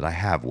that I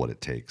have what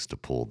it takes to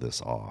pull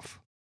this off.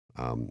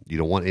 You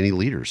don't want any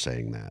leader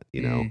saying that,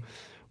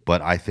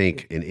 but I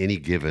think in any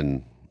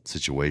given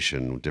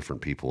situation,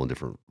 different people and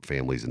different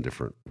families and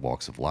different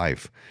walks of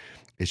life,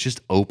 it's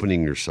just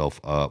opening yourself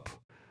up,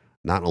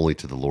 not only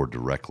to the Lord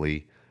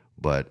directly,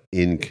 but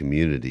in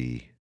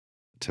community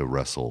to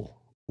wrestle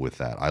with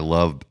that. I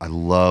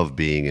love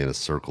being in a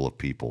circle of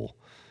people,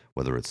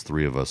 whether it's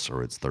 3 of us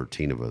or it's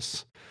 13 of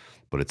us,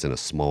 but it's in a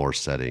smaller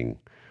setting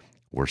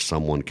where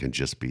someone can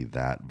just be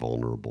that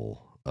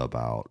vulnerable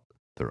about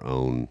their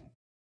own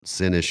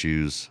sin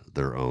issues,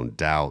 their own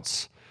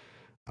doubts,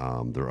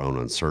 their own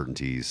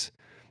uncertainties,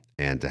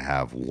 and to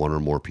have one or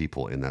more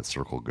people in that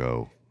circle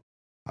go,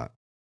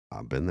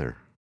 I've been there,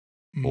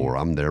 or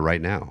I'm there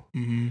right now.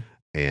 Mm-hmm.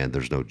 And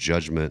there's no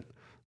judgment.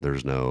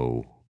 There's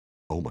no,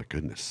 oh my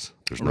goodness.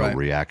 There's no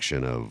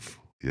reaction of,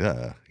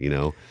 yeah,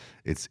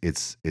 it's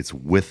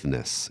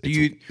withness.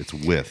 It's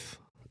with.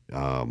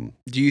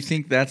 Do you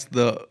think that's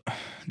the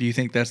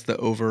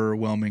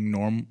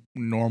overwhelming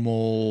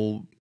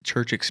normal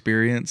church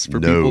experience for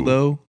people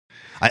though?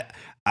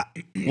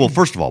 Well,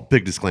 first of all,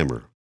 big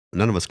disclaimer.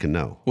 None of us can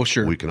know. Well,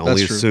 sure. We can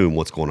only assume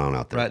what's going on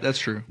out there. Right, that's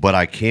true. But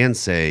I can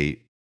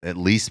say, at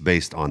least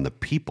based on the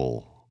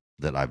people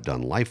that I've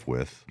done life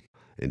with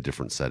in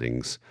different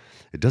settings,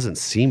 it doesn't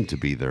seem to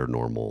be their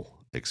normal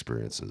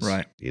experiences.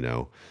 Right.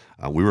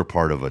 We were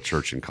part of a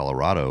church in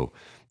Colorado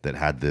that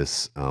had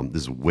this.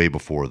 This is way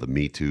before the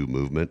Me Too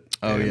movement.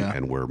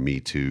 And where Me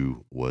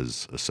Too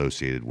was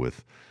associated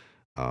with,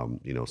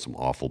 some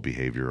awful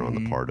behavior on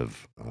the part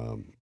of,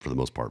 for the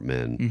most part,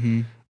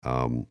 men.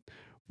 Mm-hmm.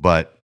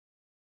 But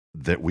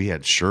that we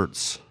had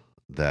shirts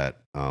that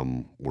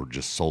were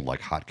just sold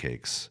like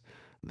hotcakes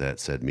that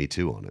said "Me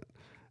Too" on it.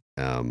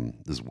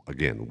 This is,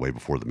 again, way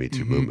before the Me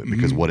Too movement,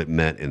 because what it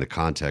meant in the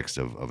context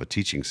of a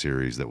teaching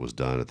series that was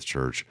done at the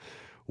church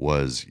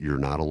was you're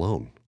not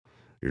alone.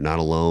 You're not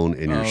alone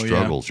in your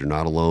struggles. You're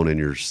not alone in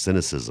your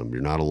cynicism.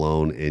 You're not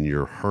alone in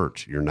your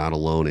hurt. You're not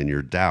alone in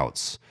your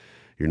doubts.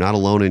 You're not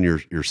alone in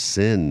your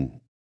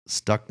sin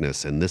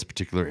stuckness in this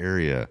particular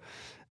area.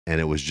 And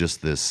it was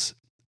just this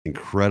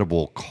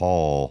incredible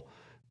call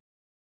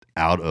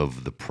out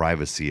of the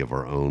privacy of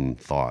our own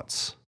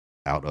thoughts,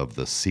 out of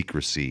the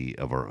secrecy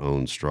of our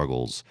own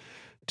struggles,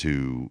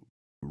 to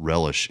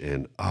relish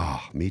in,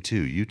 me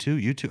too, you too,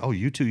 you too, oh,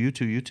 you too, you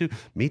too, you too,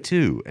 me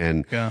too.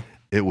 And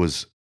it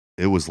was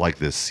like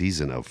this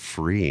season of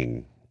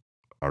freeing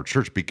our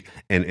church.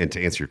 And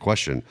to answer your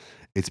question,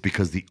 it's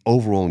because the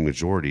overwhelming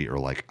majority are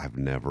like, I've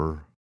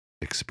never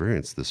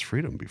experienced this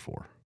freedom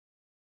before.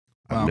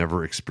 I've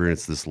never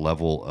experienced this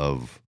level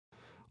of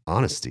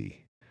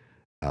honesty.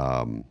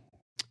 And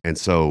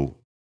so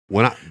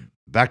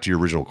back to your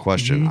original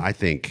question, I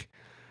think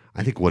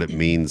what it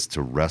means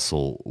to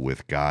wrestle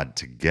with God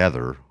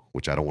together,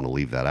 which I don't want to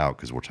leave that out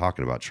because we're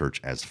talking about church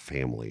as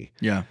family.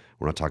 Yeah.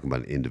 We're not talking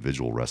about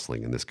individual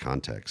wrestling in this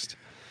context.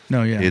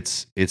 No, yeah.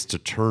 It's to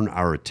turn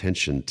our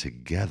attention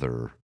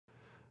together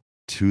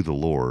to the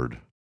Lord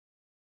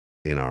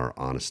in our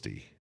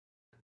honesty.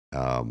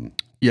 In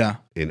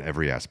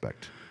every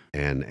aspect.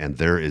 And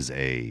there is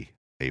a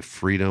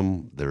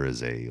freedom, there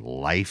is a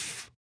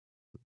life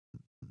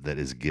that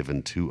is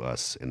given to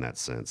us in that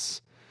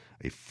sense,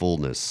 a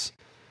fullness,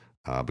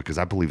 because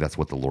I believe that's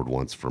what the Lord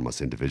wants from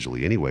us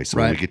individually anyway. So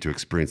when we get to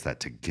experience that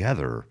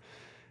together,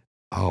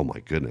 oh my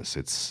goodness,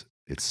 it's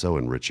so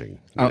enriching.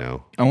 You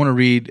know, I want to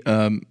read.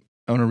 I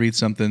want to read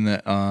something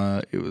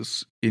that it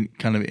was in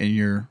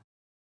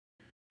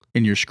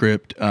your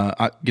script.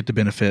 I get the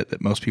benefit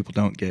that most people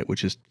don't get,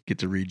 which is get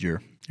to read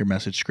your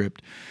message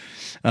script.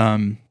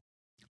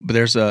 But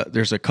there's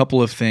a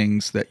couple of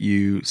things that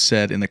you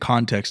said in the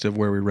context of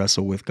where we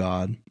wrestle with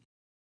God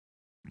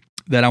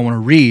that I want to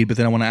read, but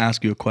then I want to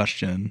ask you a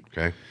question.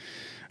 Okay.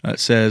 It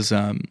says,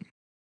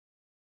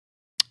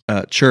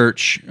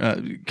 church,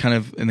 kind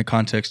of in the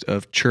context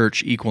of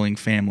church equaling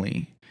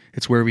family.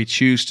 It's where we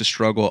choose to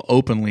struggle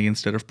openly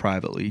instead of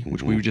privately,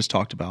 which we just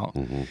talked about.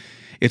 Mm-hmm.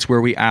 It's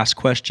where we ask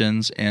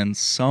questions and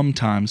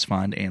sometimes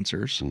find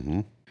answers.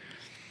 Mm-hmm.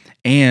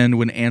 And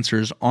when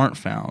answers aren't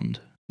found,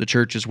 the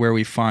church is where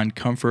we find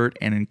comfort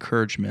and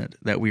encouragement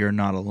that we are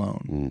not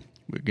alone.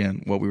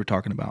 Again, what we were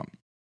talking about.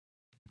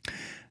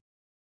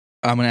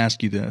 I'm going to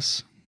ask you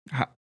this.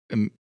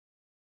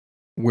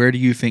 Where do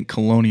you think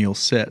Colonial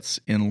sits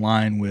in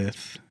line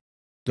with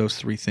those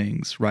three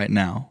things right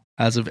now?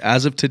 As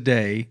of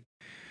today,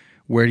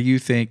 where do you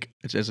think,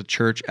 as a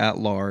church at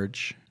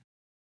large,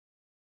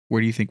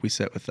 where do you think we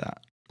sit with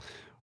that?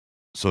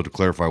 So to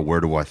clarify, where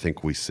do I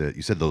think we sit?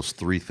 You said those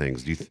three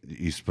things. Do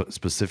you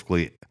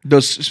specifically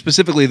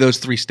those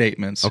three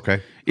statements?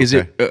 Okay. Is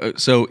it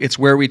so? It's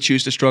where we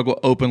choose to struggle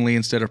openly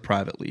instead of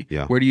privately.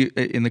 Yeah. Where do you,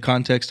 in the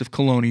context of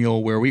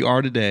Colonial, where we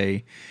are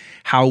today,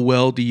 how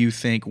well do you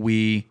think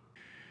we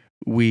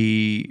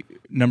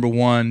number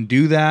one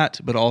do that,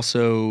 but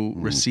also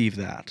receive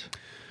that?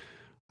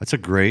 That's a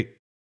great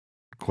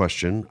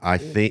question. I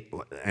think,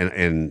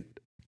 and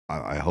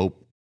I hope.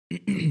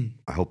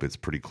 I hope it's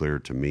pretty clear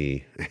to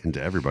me and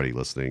to everybody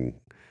listening.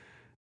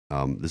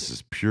 This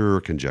is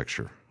pure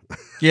conjecture.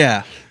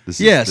 Yeah.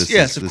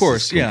 Yes, of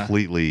course. Is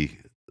completely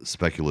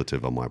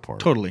speculative on my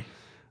part. Totally.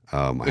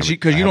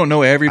 Because you don't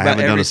know everybody. I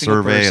haven't done a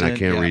survey, person, and I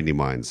can't read any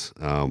minds.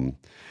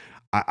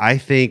 I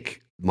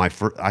think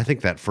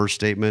that first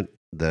statement,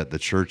 that the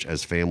church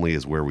as family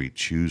is where we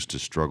choose to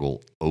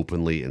struggle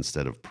openly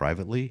instead of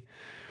privately,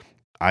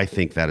 I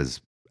think that is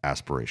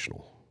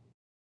aspirational.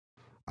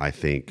 I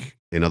think,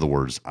 in other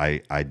words,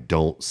 I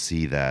don't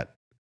see that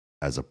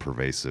as a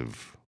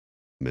pervasive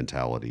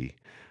mentality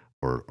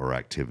or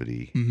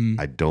activity. Mm-hmm.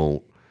 I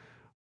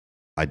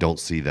don't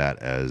see that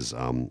as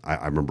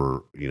I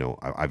remember,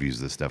 I've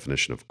used this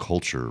definition of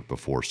culture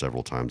before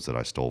several times that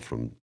I stole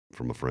from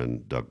a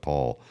friend, Doug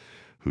Paul,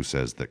 who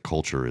says that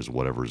culture is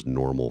whatever is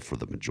normal for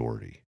the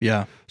majority.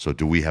 Yeah. So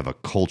do we have a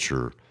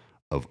culture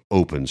of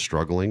open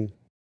struggling?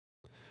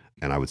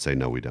 And I would say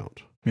no, we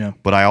don't. Yeah.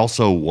 But I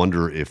also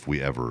wonder if we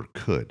ever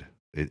could.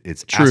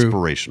 It's True.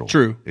 aspirational.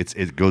 True.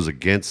 It goes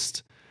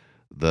against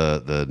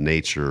the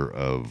nature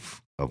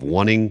of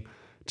wanting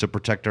to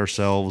protect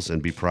ourselves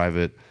and be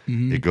private.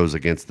 Mm-hmm. It goes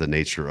against the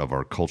nature of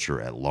our culture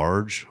at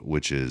large,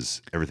 which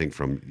is everything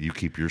from you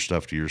keep your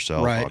stuff to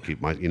yourself, right. I'll keep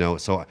my,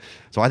 so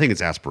I think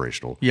it's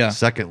aspirational. Yeah.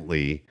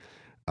 Secondly,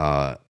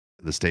 the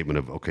statement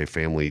of, okay,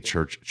 family,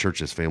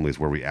 church as family is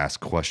where we ask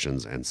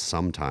questions and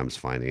sometimes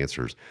find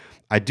answers.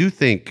 I do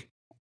think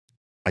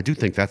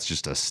that's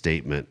just a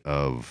statement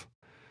of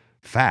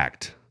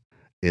fact,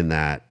 in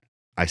that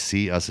I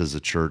see us as a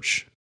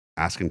church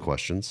asking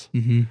questions.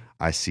 Mm-hmm.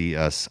 I see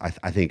us, I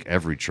think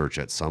every church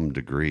at some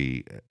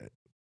degree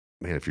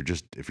man, if you're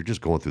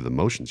just going through the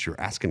motions, you're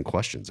asking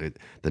questions.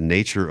 The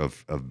nature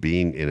of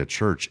being in a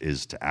church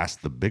is to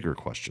ask the bigger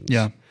questions.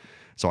 Yeah.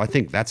 So I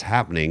think that's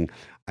happening.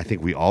 I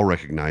think we all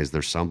recognize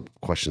there's some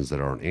questions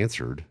that aren't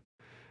answered.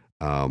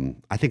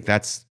 I think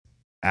that's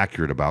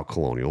accurate about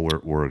Colonial.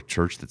 We're a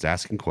church that's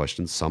asking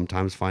questions,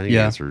 sometimes finding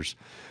Yeah. answers.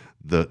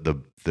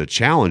 The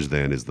challenge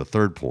then is the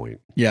third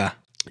point, Yeah.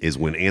 is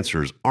when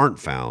answers aren't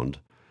found,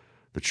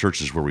 the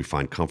church is where we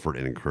find comfort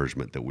and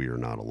encouragement that we are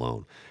not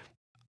alone.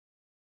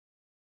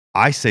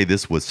 I say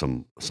this with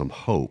some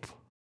hope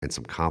and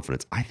some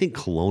confidence. I think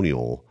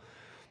Colonial,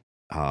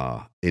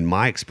 in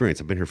my experience,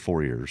 I've been here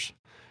 4 years,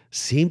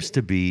 seems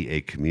to be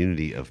a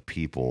community of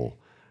people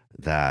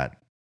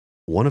that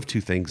one of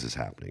two things is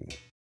happening.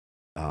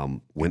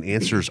 When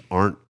answers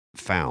aren't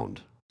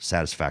found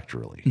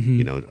satisfactorily,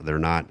 Mhm. they're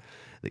not,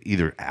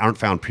 either aren't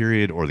found,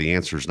 period, or the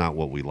answer is not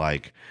what we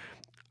like.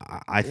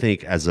 I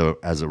think as a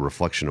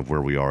reflection of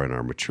where we are in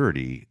our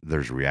maturity,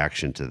 there's a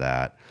reaction to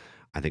that.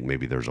 I think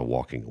maybe there's a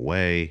walking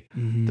away.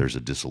 Mhm. There's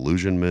a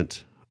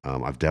disillusionment.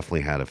 I've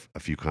definitely had a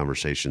few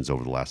conversations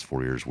over the last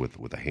 4 years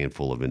with a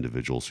handful of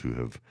individuals who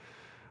have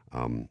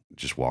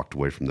just walked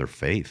away from their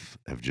faith,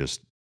 have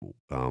just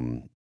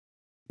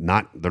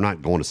they're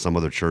not going to some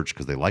other church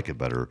because they like it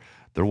better.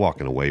 They're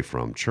walking away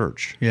from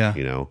church. Yeah.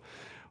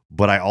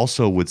 But I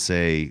also would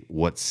say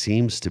what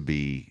seems to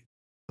be,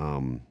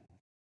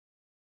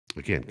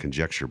 again,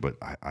 conjecture, but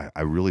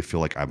I really feel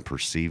like I'm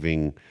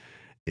perceiving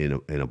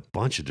in a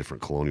bunch of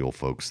different Colonial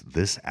folks,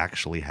 this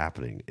actually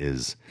happening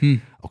is,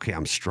 okay,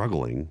 I'm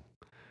struggling,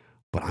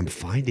 but I'm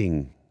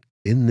finding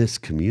in this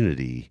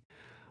community,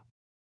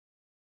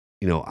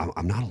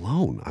 I'm not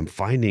alone. I'm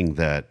finding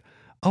that,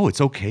 oh,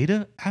 it's okay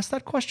to ask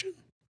that question.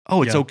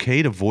 Oh, it's Yeah.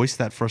 okay to voice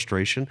that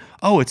frustration.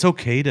 Oh, it's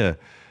okay to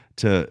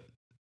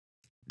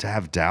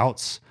have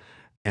doubts,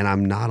 and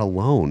I'm not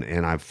alone.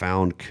 And I've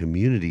found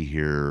community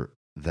here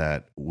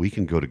that we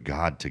can go to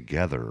God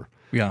together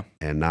Yeah.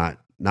 and not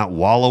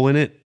wallow in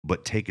it,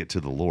 but take it to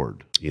the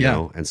Lord, Yeah.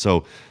 know? And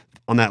so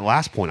on that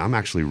last point, I'm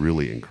actually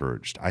really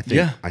encouraged. I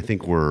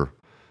think we're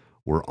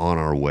on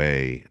our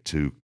way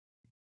to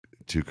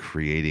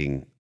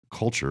creating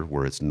culture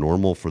where it's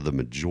normal for the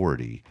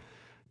majority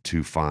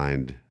to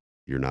find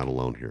you're not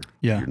alone here.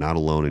 Yeah. You're not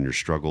alone in your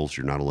struggles.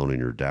 You're not alone in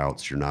your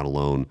doubts. You're not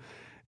alone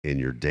in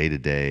your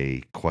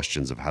day-to-day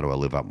questions of how do I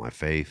live out my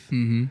faith.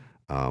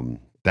 Mm-hmm.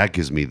 That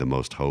gives me the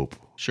most hope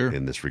Sure.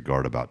 in this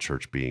regard about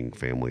church being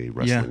family,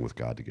 wrestling with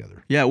God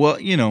together. Yeah. Well,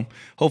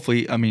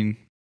 hopefully,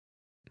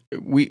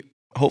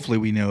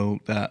 we know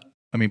that.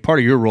 Part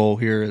of your role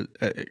here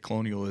at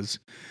Colonial is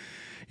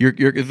you're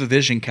the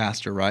vision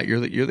caster, right? You're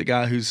the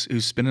guy who's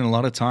spending a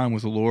lot of time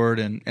with the Lord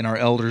and our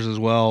elders as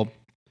well,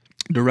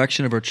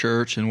 direction of our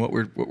church and what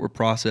we're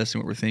processing,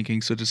 what we're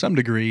thinking. So to some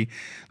degree,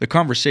 the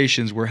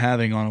conversations we're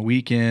having on a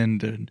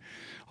weekend and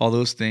all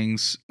those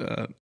things,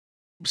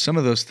 some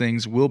of those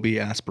things will be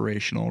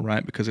aspirational,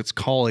 right? Because it's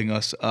calling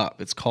us up.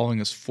 It's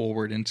calling us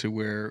forward into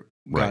where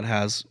Right. God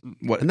has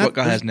what And that-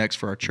 God has there's- next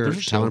for our church.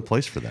 There's a time and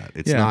place for that.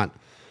 It's Yeah. not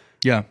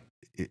Yeah.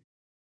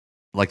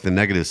 like the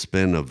negative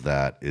spin of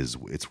that is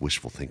it's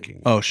wishful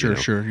thinking. Oh, sure,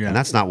 sure. Yeah. And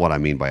that's not what I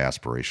mean by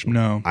aspirational.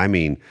 No. I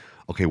mean,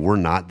 okay, we're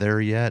not there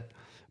yet,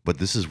 but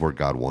this is where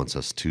God wants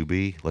us to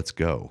be. Let's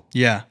go.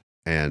 Yeah.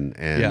 And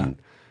Yeah.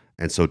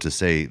 and so to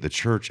say the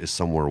church is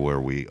somewhere where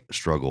we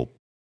struggle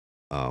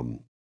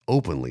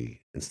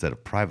openly instead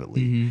of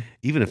privately, Mhm.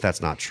 even if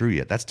that's not true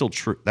yet, that's still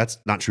true. That's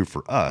not true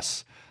for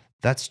us.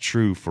 That's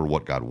true for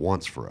what God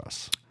wants for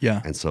us.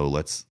 Yeah. And so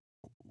let's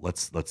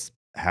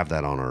have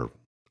that on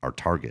our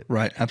target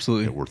Right.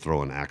 Absolutely. that we're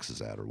throwing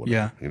axes at or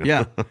whatever. Yeah.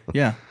 Yeah.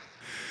 Yeah.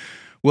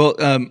 Well,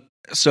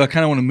 so I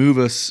kind of want to move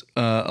us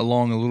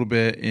along a little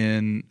bit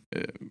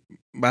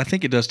but I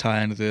think it does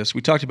tie into this.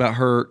 We talked about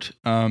hurt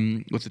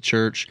with the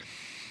church.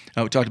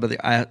 We talked about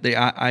the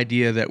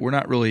idea that we're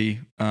not really,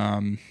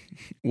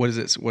 what is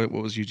it? What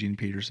was Eugene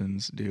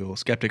Peterson's deal?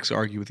 Skeptics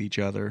argue with each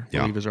other.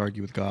 Yeah. Believers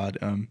argue with God.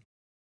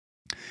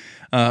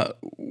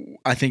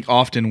 I think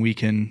often we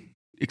can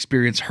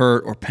experience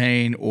hurt or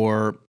pain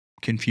or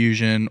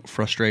confusion,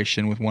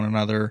 frustration with one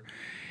another,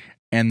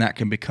 and that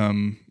can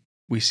become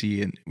we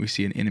see an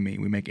enemy.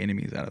 We make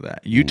enemies out of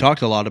that. You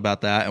talked a lot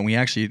about that, and we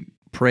actually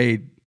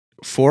prayed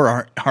for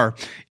our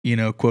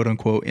quote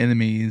unquote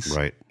enemies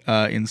Right.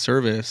 in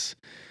service.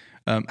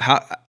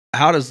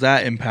 How does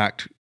that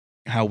impact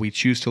how we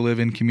choose to live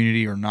in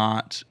community or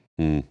not?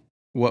 Mm.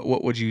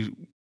 What would you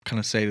kind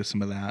of say to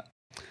some of that?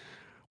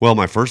 Well,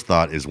 my first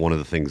thought is one of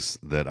the things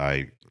that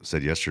I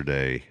said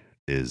yesterday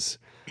is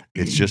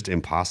it's just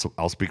impossible.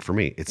 I'll speak for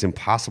me. It's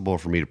impossible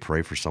for me to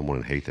pray for someone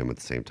and hate them at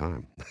the same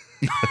time.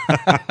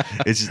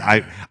 It's just,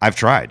 I've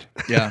tried.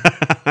 Yeah.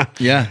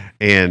 Yeah.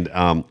 And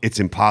it's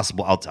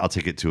impossible. I'll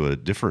take it to a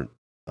different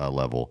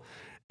level.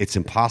 It's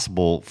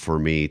impossible for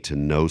me to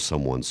know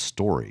someone's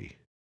story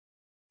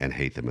and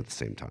hate them at the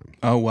same time.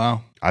 Oh,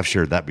 wow. I've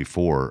shared that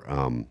before.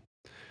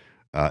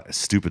 A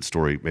stupid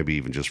story, maybe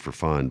even just for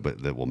fun,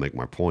 but that will make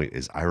my point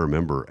is I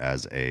remember I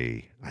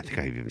think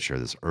I even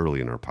shared this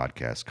early in our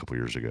podcast a couple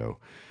years ago.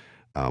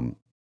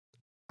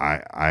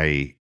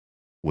 I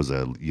was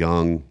a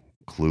young,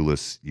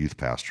 clueless youth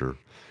pastor,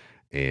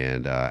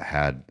 and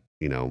had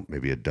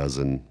maybe a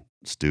dozen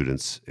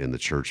students in the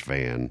church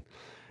van,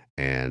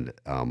 and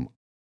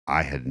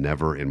I had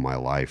never in my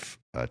life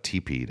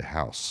TP'd a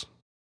house,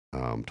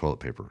 toilet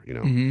paper.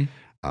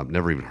 Mm-hmm.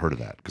 Never even heard of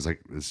that because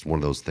it's one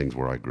of those things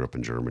where I grew up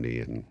in Germany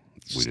and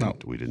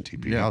we didn't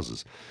TP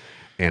houses,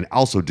 and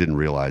also didn't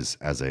realize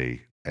as a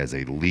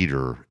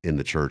leader in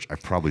the church, I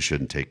probably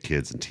shouldn't take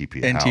kids and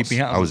TP a house.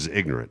 I was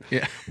ignorant.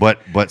 Yeah.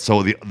 But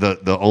so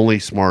the only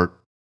smart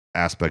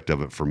aspect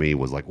of it for me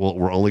was like, well,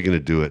 we're only going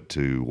to do it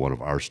to one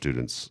of our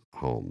students'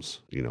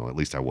 homes. At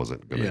least I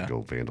wasn't going to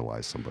go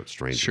vandalize somebody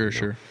stranger.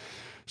 Sure.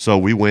 So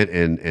we went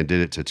and did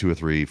it to 2 or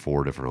 3,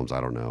 4 different homes.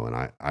 I don't know. And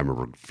I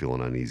remember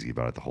feeling uneasy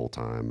about it the whole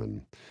time,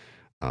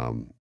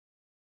 and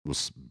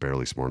was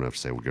barely smart enough to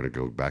say, we're going to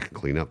go back and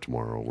clean up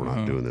tomorrow. We're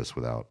not doing this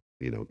without,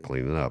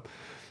 cleaning up.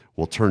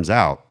 Well, it turns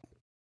out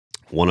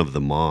one of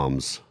the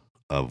moms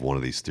of one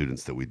of these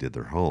students that we did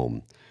their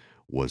home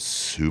was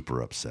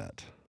super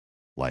upset,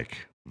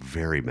 like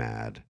very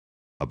mad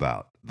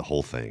about the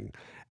whole thing,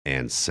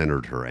 and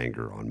centered her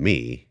anger on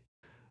me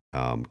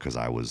because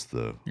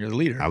you're the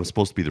leader. I was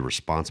supposed to be the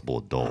responsible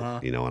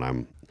adult,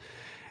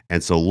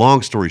 and so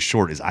long story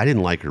short is I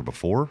didn't like her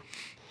before.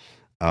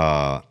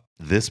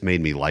 This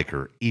made me like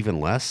her even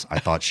less. I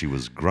thought she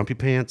was grumpy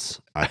pants.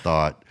 I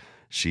thought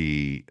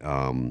she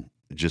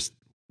just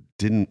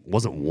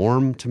wasn't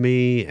warm to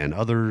me and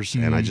others,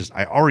 and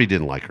I already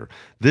didn't like her.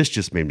 This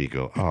just made me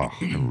go, oh,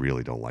 I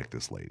really don't like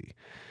this lady.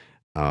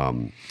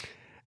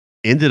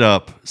 Ended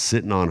up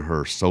sitting on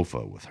her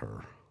sofa with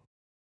her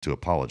to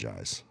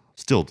apologize.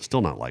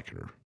 Still not liking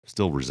her.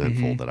 Still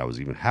resentful that I was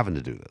even having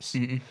to do this.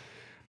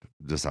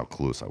 Just how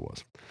clueless I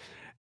was.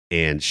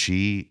 And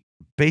she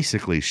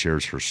basically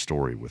shares her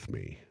story with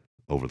me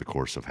over the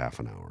course of half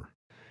an hour,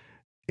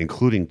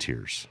 including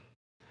tears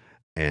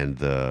and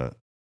the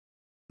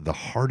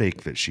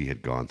heartache that she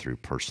had gone through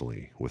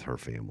personally with her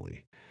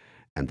family,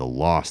 and the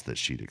loss that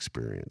she'd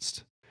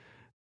experienced,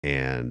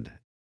 and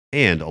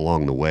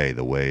along the way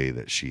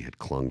that she had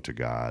clung to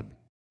God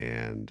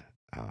and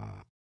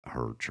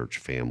her church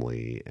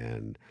family,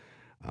 and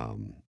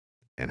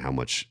how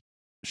much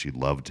she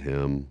loved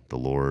him, the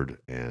Lord,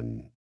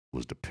 and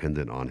was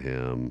dependent on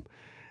him,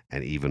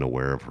 and even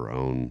aware of her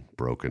own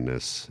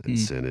brokenness and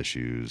sin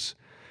issues.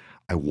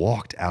 I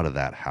walked out of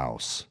that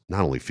house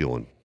not only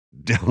feeling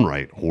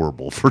downright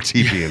horrible for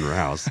TP in her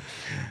house,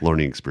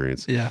 learning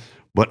experience,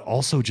 but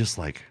also just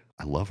like,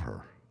 I love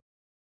her.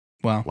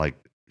 Wow. Like,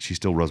 she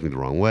still rubs me the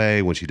wrong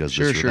way when she does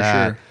this or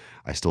that.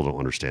 I still don't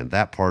understand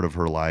that part of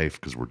her life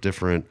because we're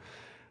different.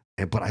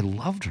 But I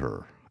loved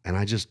her. And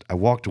I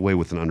walked away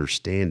with an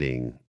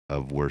understanding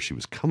of where she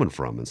was coming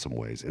from in some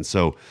ways. And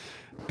so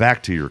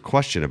back to your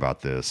question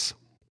about this,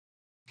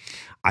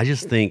 I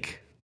just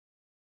think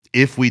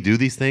if we do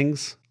these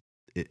things,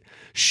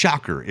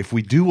 shocker, if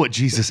we do what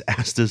Jesus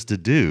asked us to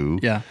do,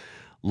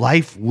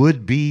 life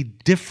would be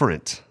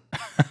different,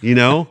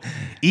 even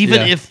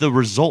if the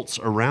results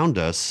around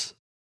us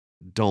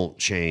don't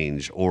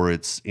change, or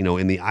it's,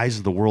 in the eyes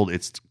of the world,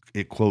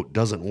 it quote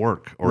doesn't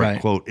work, or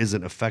it quote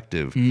isn't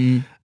effective.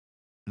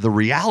 The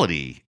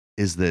reality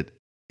is that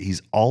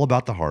he's all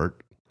about the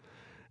heart,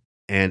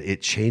 and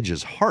it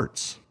changes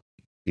hearts,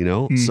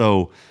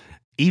 so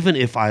even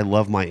if I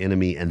love my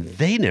enemy and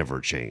they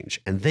never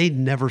change, and they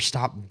never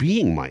stop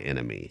being my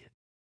enemy,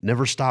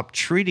 never stop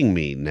treating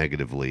me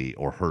negatively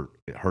or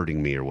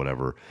hurting me or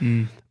whatever,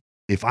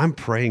 if I'm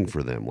praying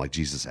for them like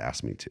Jesus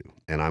asked me to,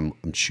 and I'm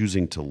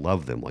choosing to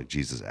love them like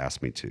Jesus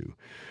asked me to,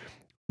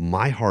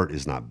 my heart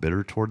is not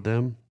bitter toward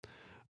them.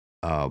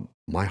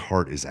 My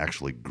heart is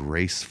actually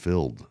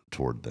grace-filled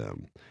toward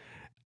them.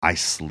 I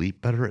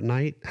sleep better at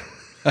night.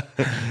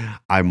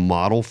 I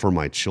model for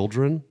my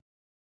children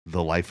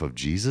the life of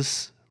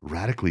Jesus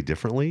radically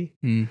differently.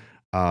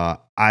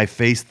 I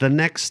face the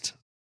next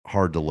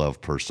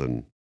hard-to-love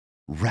person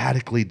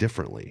radically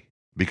differently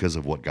because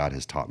of what God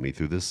has taught me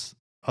through this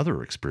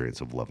other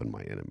experience of loving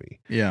my enemy.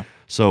 Yeah.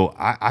 So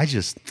I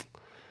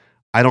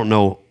don't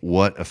know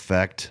what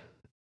effect,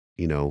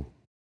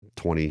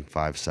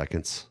 25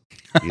 seconds,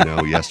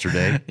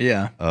 yesterday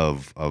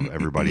of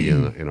everybody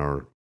in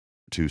our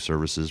 2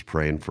 services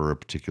praying for a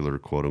particular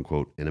quote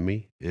unquote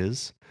enemy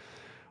is.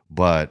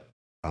 But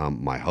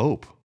my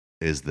hope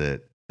is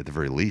that at the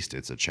very least,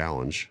 it's a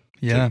challenge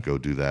to go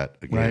do that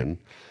again. Right.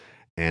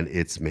 And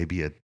it's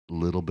maybe a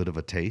little bit of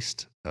a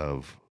taste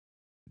of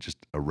just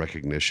a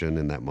recognition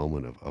in that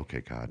moment of,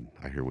 okay, God,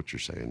 I hear what you're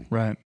saying.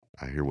 Right.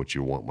 I hear what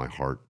you want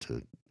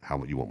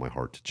how you want my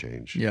heart to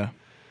change. Yeah.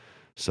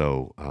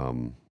 So,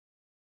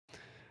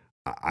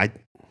 I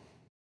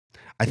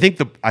think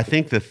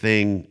the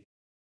thing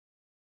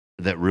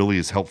that really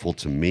is helpful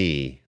to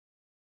me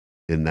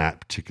in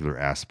that particular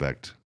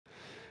aspect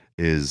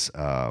is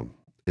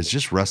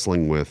just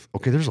wrestling with,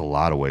 okay, there's a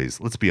lot of ways,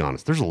 let's be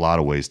honest, there's a lot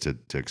of ways to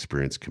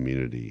experience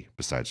community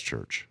besides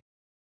church.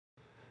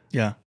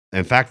 Yeah.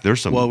 In fact, there's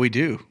some. Well, we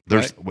do.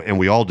 And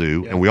we all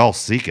do, and we all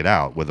seek it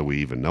out, whether we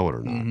even know it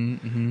or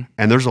not.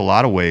 And there's a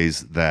lot of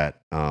ways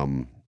that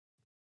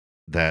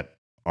that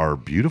are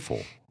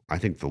beautiful. I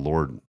think the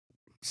Lord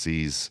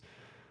sees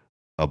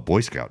a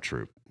Boy Scout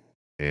troop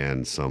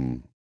and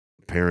some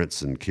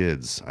parents and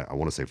kids. I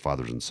want to say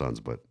fathers and sons,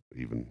 but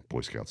even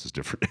Boy Scouts is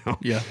different now.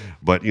 Yeah.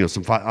 But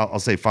I'll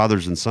say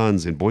fathers and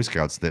sons in Boy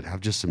Scouts that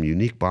have just some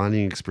unique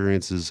bonding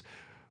experiences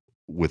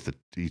with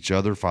each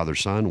other, father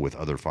son, with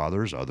other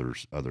fathers,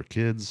 other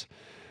kids.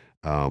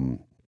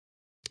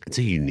 It's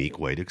a unique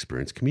way to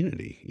experience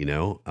community.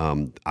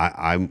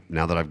 I'm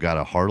now that I've got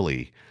a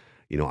Harley.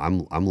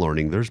 I'm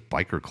learning there's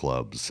biker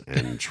clubs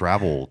and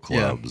travel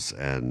Yeah. clubs,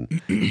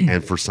 and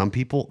for some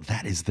people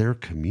that is their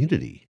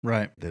community.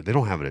 Right. They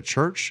don't have it at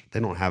church, they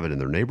don't have it in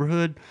their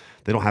neighborhood,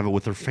 they don't have it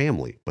with their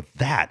family, but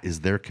that is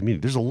their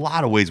community. There's a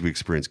lot of ways we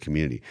experience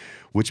community,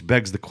 which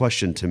begs the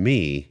question to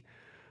me: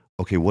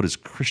 okay, what does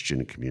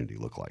Christian community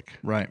look like?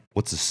 Right.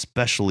 What's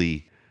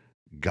especially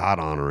God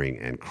honoring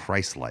and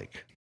Christ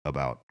like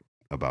about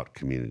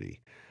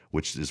community,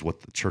 which is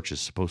what the church is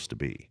supposed to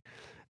be.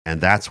 And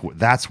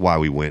that's why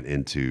we went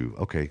into,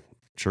 okay,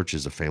 church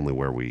is a family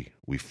where we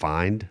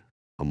find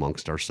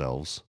amongst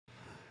ourselves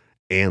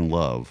and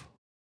love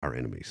our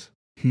enemies.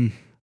 Hmm.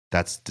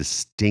 That's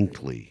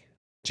distinctly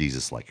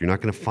Jesus-like. You're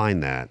not going to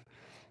find that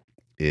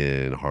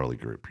in a Harley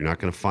group. You're not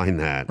going to find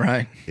that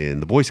Right. in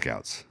the Boy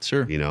Scouts.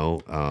 Sure.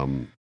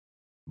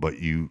 But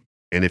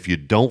and if you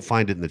don't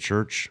find it in the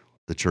church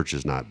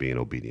is not being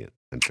obedient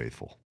and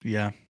faithful.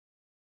 Yeah.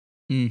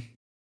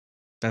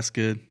 That's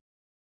good.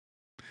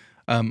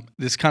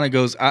 This kind of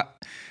goes.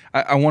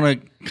 I want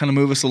to kind of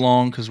move us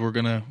along because we're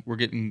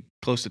getting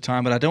close to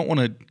time, but I don't want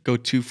to go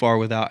too far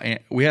without.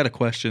 We had a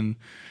question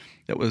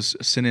that was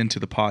sent into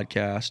the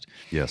podcast.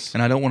 Yes,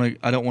 and I don't want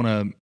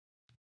to.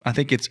 I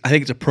think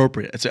it's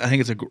appropriate. I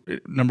think it's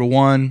number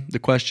one. The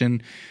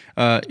question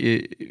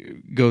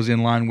it goes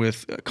in line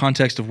with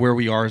context of where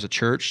we are as a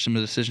church, some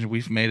of the decisions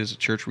we've made as a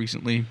church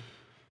recently.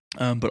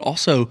 But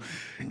also,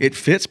 it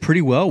fits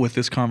pretty well with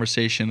this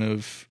conversation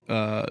of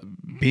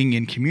being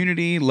in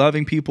community,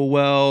 loving people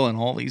well, and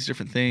all these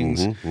different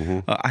things.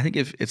 I think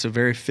it's a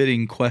very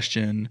fitting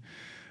question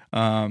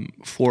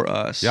for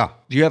us. Yeah.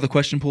 Do you have the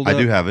question pulled up?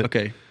 I do have it.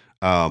 Okay.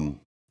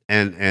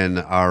 And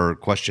our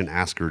question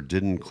asker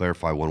didn't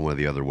clarify one way or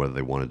the other whether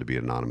they wanted to be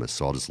anonymous,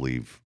 so I'll just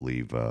leave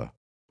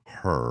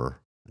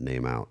her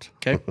name out.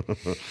 Okay.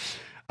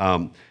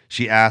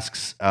 She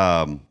asks,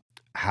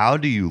 how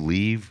do you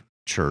leave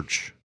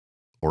church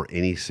or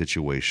any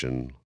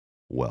situation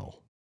well?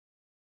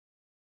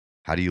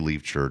 How do you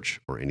leave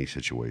church or any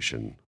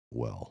situation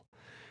well?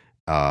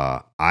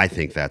 I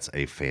think that's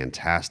a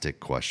fantastic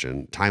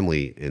question,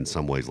 timely in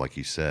some ways, like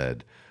you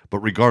said. But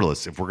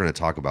regardless, if we're going to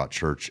talk about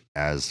church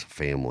as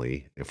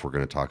family, if we're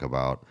going to talk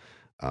about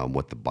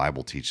what the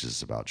Bible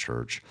teaches about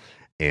church,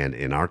 and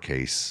in our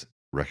case,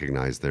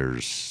 recognize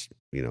there's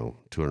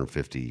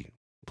 250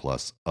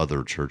 plus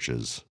other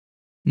churches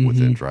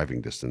within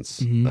driving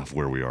distance of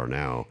where we are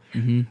now.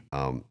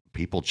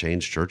 People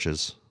change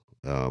churches.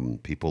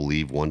 People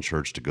leave one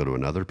church to go to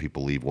another.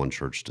 People leave one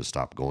church to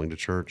stop going to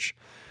church.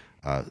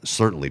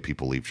 Certainly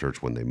people leave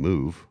church when they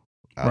move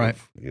out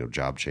of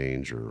job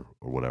change or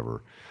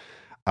whatever.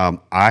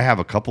 I have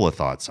a couple of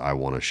thoughts I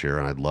want to share,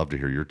 and I'd love to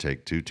hear your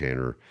take too,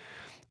 Tanner.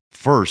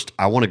 First,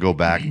 I want to go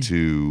back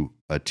to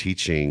a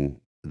teaching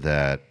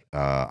that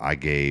I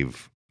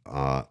gave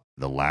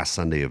the last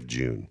Sunday of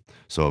June.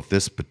 So if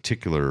this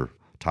particular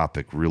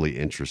topic really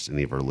interests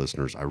any of our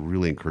listeners, I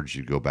really encourage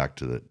you to go back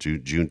to the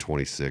June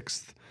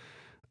 26th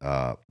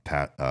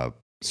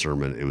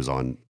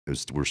sermon.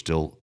 We're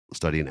still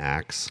studying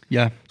Acts.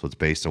 Yeah. So it's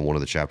based on one of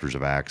the chapters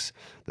of Acts.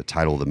 The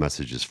title of the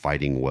message is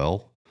Fighting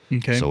Well.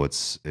 Okay. So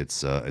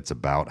it's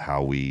about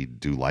how we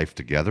do life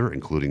together,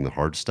 including the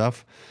hard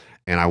stuff.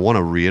 And I want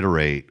to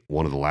reiterate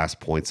one of the last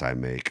points I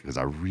make because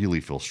I really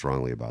feel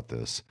strongly about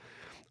this.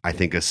 I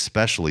think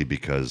especially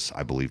because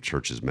I believe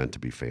church is meant to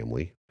be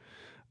family.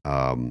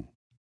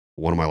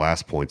 One of my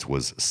last points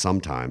was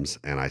sometimes,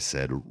 and I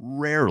said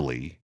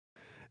rarely,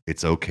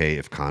 it's okay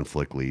if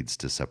conflict leads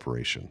to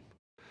separation.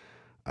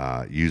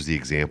 Use the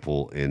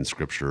example in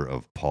Scripture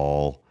of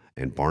Paul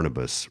and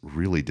Barnabas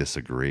really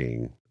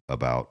disagreeing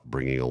about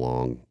bringing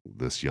along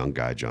this young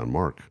guy, John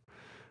Mark.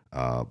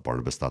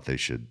 Barnabas thought they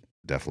should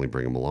definitely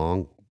bring him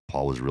along.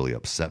 Paul was really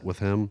upset with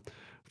him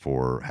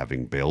for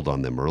having bailed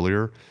on them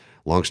earlier.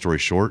 Long story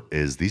short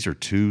is these are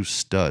two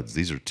studs.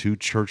 These are two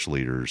church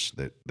leaders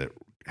that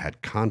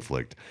had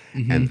conflict,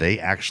 and they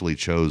actually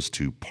chose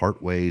to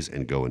part ways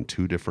and go in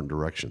two different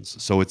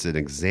directions. So it's an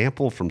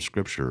example from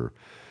Scripture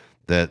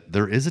that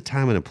there is a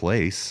time and a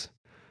place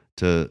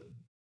to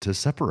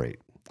separate.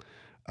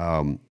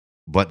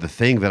 But the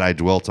thing that I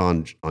dwelt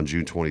on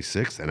June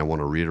 26th, and I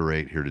want to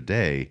reiterate here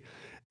today,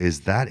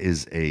 is that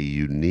is a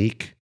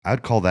unique,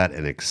 I'd call that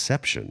an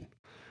exception.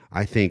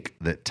 I think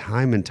that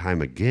time and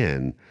time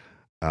again,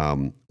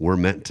 we're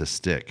meant to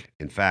stick.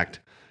 In fact,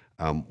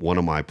 one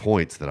of my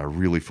points that I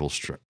really feel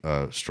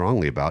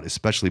strongly about,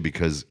 especially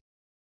because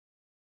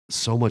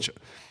so much,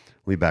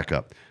 let me back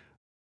up.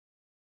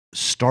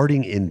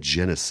 Starting in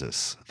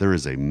Genesis, there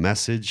is a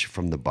message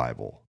from the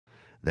Bible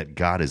that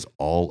God is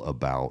all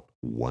about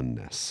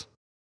oneness.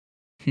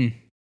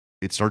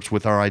 it starts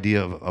with our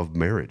idea of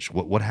marriage.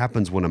 What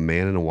happens when a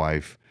man and a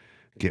wife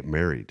get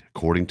married?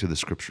 According to the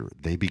scripture,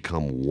 they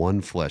become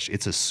one flesh.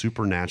 It's a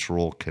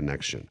supernatural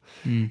connection,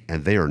 and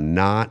they are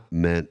not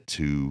meant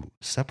to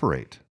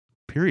separate,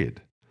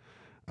 period.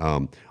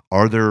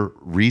 Are there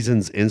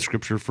reasons in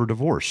scripture for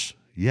divorce?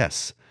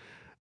 Yes.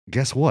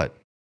 Guess what?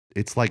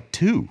 It's like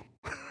 2.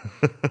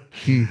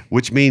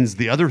 Which means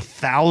the other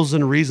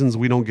 1,000 reasons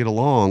we don't get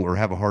along or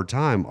have a hard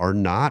time are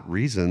not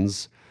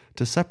reasons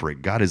to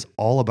separate. God is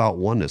all about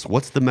oneness.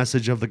 What's the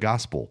message of the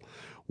gospel?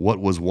 What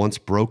was once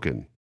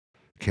broken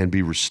can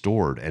be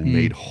restored and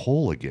made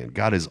whole again.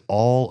 God is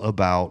all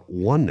about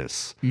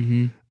oneness.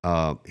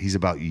 He's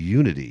about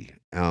unity.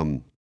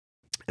 And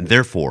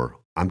therefore,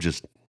 I'm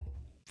just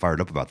fired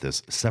up about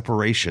this.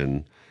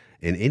 Separation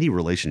in any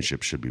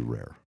relationship should be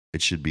rare.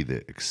 It should be the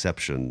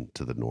exception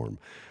to the norm.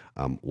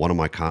 One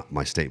of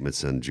my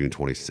statements on June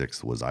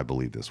 26th was, I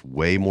believe this,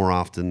 way more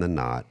often than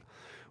not,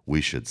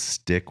 we should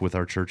stick with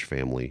our church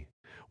family.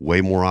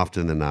 Way more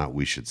often than not,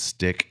 we should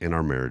stick in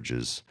our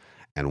marriages.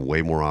 And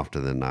way more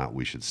often than not,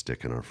 we should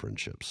stick in our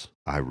friendships.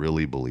 I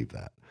really believe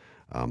that.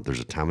 There's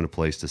a time and a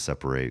place to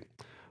separate,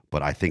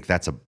 but I think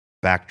that's a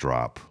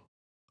backdrop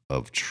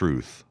of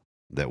truth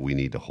that we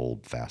need to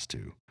hold fast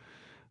to.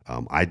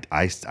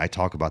 I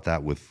talk about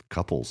that with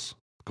couples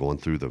going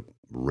through the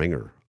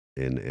ringer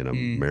in a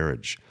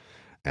marriage.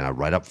 And I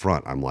right up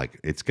front, I'm like,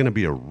 it's going to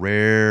be a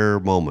rare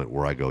moment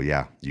where I go,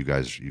 yeah, you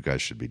guys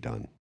should be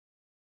done.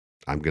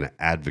 I'm going to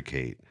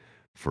advocate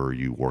for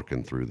you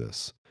working through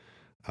this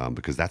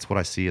because that's what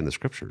I see in the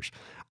scriptures.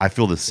 I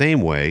feel the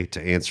same way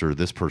to answer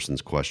this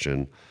person's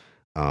question,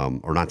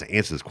 or not to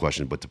answer this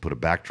question, but to put a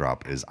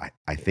backdrop is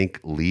I think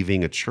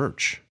leaving a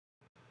church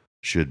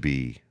should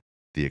be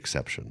the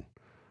exception.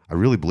 I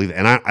really believe it.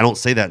 And I don't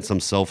say that in some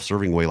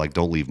self-serving way, like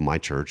don't leave my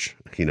church,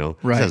 Right.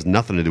 This has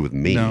nothing to do with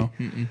me. No.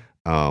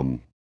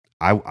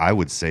 I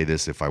would say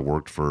this if I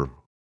worked for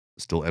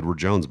still Edward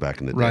Jones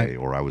back in the day,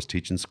 or I was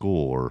teaching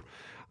school, or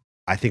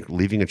I think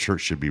leaving a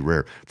church should be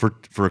rare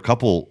for a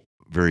couple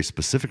very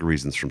specific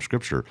reasons from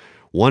scripture.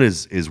 One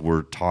is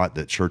we're taught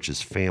that church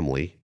is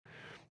family.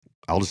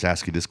 I'll just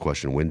ask you this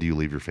question. When do you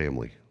leave your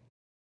family?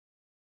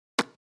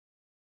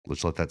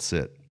 Let's let that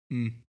sit.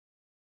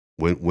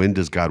 When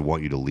does God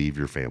want you to leave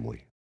your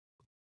family?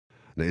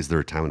 Now, is there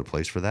a time and a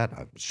place for that?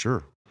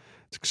 Sure.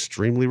 It's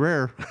extremely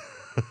rare.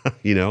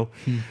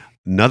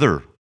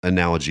 Another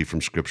analogy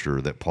from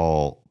scripture that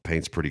Paul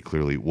paints pretty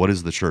clearly. What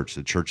is the church?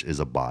 The church is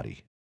a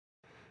body.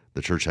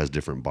 The church has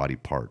different body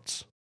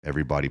parts.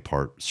 Every body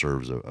part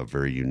serves a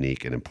very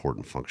unique and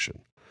important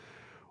function.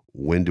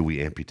 When do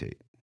we amputate?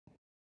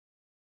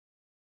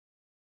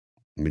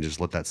 Just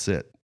let that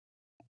sit.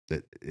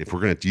 If we're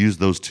going to use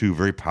those two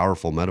very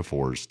powerful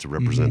metaphors to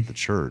represent the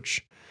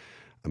church,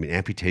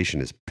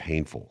 amputation is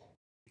painful.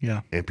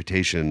 Yeah.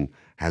 Amputation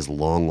has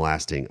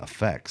long-lasting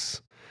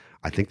effects.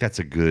 I think that's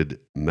a good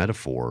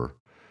metaphor.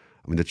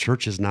 The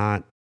church is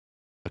not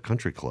a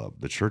country club.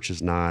 The church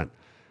is not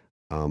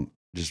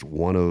just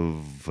one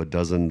of a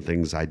dozen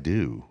things I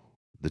do.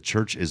 The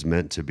church is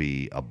meant to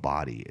be a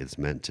body. It's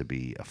meant to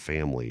be a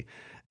family.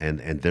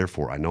 And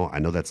therefore, I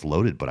know that's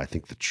loaded, but I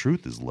think the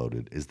truth is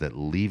loaded, is that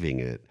leaving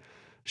it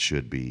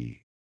should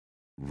be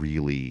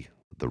really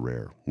the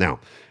rare. Now,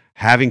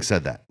 having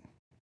said that,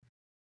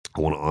 I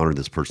want to honor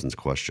this person's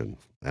question,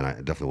 and I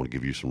definitely want to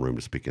give you some room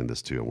to speak in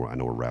this too. And I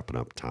know we're wrapping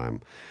up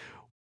time.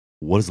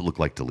 What does it look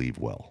like to leave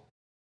well?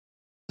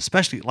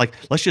 Especially, like,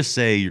 let's just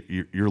say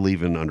you're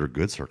leaving under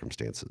good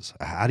circumstances.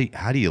 How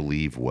do you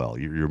leave well?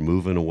 You're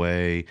moving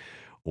away,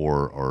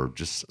 or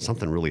just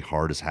something really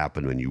hard has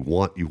happened, and you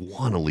want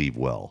to leave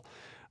well.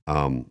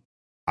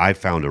 I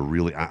found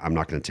I'm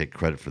not going to take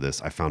credit for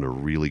this. I found a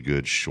really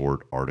good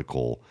short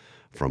article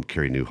from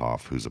Kerry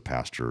Newhoff, who's a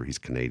pastor. He's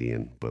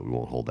Canadian, but we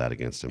won't hold that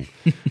against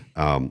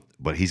him.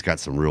 But he's got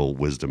some real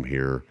wisdom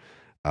here.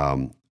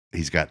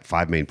 He's got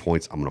 5 main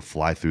points. I'm going to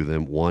fly through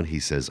them. One, he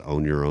says,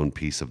 own your own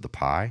piece of the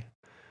pie.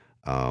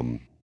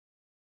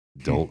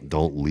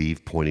 Don't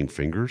leave pointing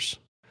fingers,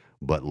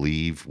 but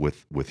leave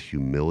with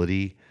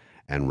humility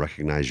and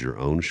recognize your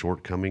own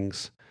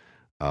shortcomings.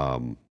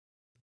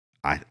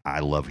 I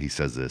love he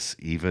says this,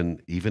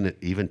 even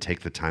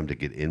take the time to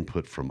get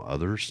input from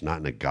others, not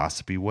in a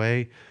gossipy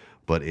way,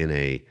 but in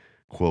a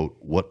quote,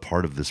 what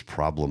part of this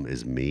problem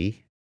is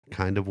me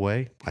kind of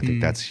way. I think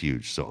that's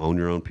huge. So own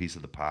your own piece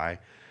of the pie.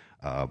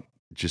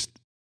 Just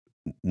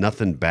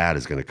nothing bad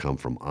is going to come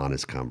from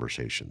honest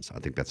conversations. I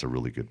think that's a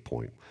really good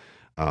point.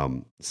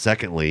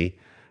 Secondly,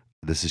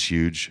 this is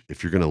huge.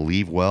 If you're going to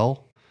leave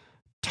well,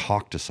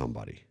 talk to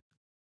somebody.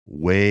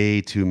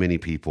 Way too many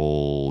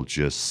people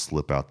just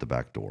slip out the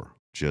back door,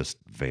 just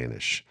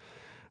vanish.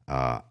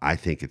 I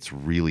think it's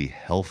really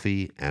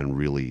healthy and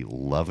really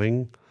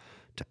loving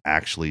to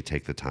actually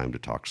take the time to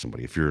talk to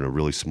somebody. If you're in a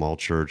really small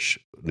church,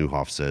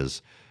 Newhoff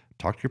says,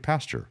 talk to your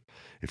pastor.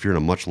 If you're in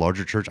a much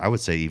larger church, I would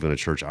say even a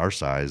church our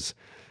size,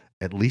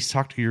 at least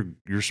talk to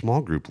your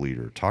small group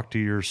leader, talk to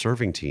your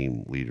serving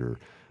team leader,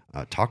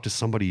 talk to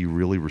somebody you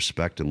really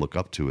respect and look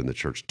up to in the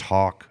church.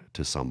 Talk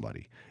to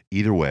somebody.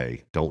 Either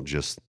way, don't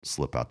just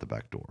slip out the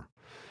back door.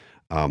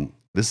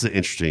 This is an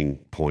interesting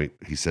point.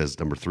 He says,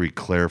 number 3,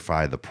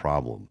 clarify the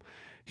problem.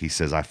 He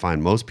says, I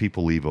find most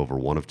people leave over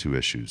one of two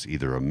issues,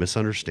 either a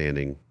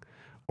misunderstanding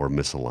or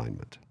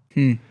misalignment.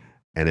 And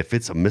if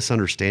it's a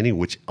misunderstanding,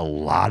 which a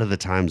lot of the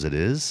times it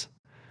is,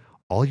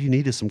 all you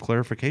need is some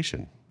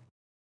clarification.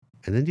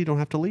 And then you don't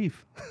have to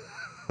leave.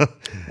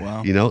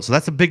 Wow. So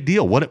that's a big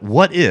deal.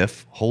 What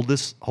if, hold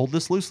this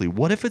loosely,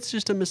 what if it's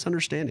just a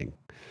misunderstanding?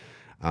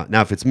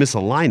 Now, if it's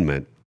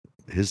misalignment,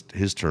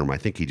 his term, I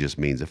think he just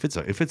means if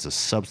it's a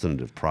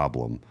substantive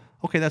problem,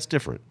 okay, that's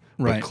different.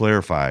 Right. But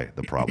clarify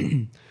the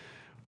problem.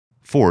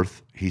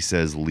 4th, he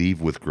says,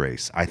 leave with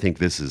grace. I think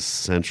this is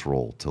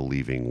central to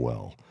leaving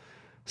well.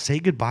 Say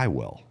goodbye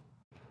well.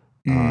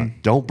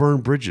 Don't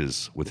burn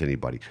bridges with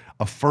anybody.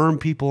 Affirm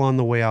people on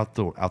the way out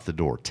the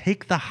door.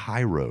 Take the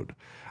high road.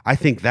 I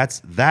think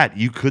that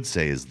you could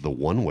say is the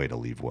one way to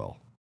leave well.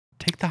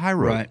 Take the high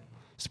road. Right.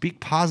 Speak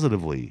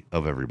positively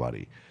of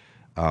everybody.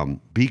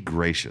 Be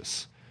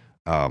gracious.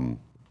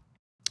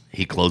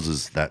 He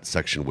closes that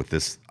section with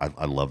this.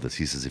 I love this.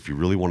 He says, if you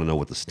really want to know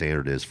what the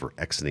standard is for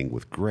exiting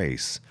with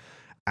grace,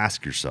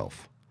 ask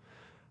yourself,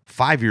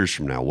 5 years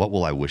from now, what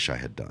will I wish I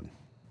had done?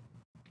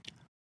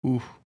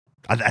 Ooh.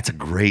 That's a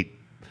great.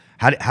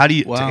 How do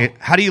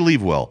you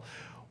leave well?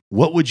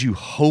 What would you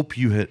hope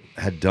you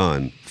had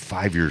done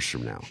 5 years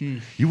from now?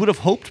 You would have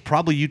hoped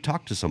probably you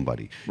talked to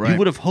somebody. Right. You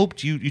would have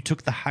hoped you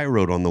took the high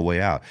road on the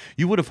way out.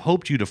 You would have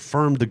hoped you'd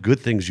affirmed the good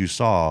things you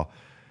saw,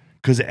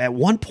 because at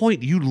one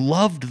point you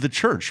loved the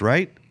church,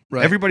 right?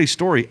 Right. Everybody's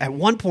story. At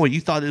one point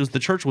you thought the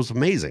church was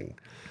amazing.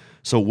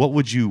 So what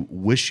would you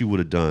wish you would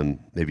have done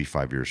maybe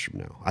 5 years from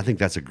now? I think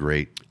that's a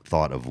great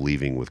thought of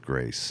leaving with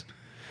grace.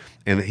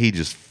 And he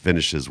just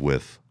finishes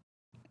with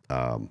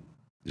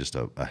just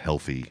a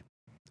healthy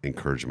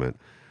encouragement.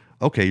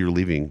 Okay, you're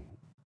leaving.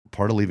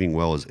 Part of leaving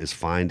well is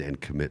find and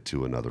commit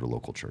to another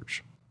local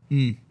church.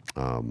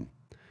 We're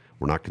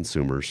not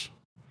consumers.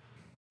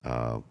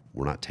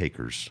 We're not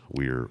takers.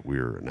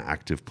 We're an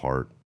active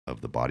part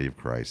of the body of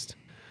Christ.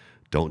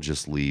 Don't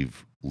just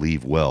leave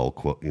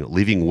well.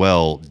 Leaving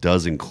well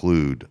does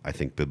include, I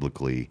think,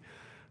 biblically,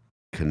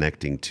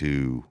 connecting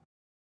to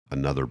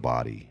another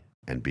body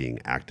and being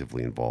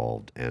actively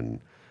involved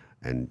and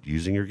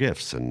using your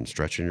gifts and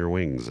stretching your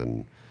wings.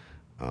 And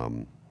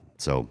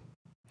so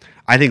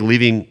I think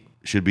leaving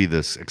should be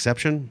this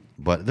exception,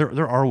 but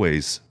there are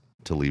ways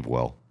to leave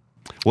well.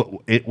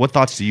 What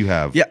thoughts do you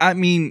have? Yeah, I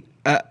mean,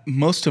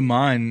 most of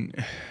mine,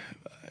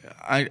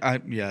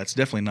 it's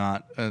definitely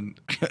not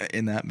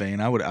in that vein.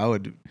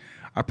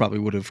 I probably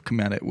would have come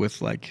at it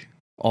with like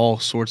all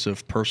sorts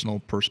of personal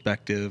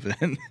perspective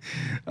and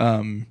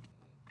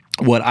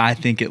what I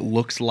think it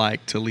looks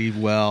like to leave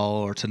well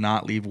or to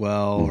not leave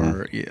well,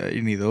 or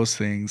any of those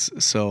things.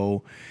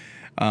 So,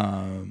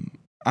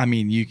 I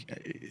mean, you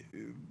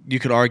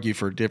could argue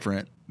for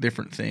different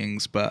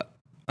things, but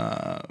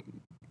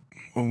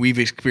we've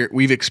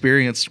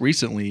experienced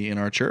recently in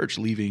our church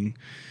leaving.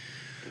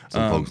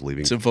 Some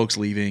folks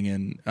leaving,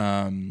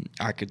 and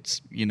I could,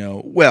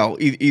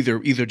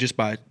 either just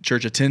by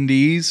church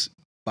attendees,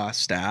 by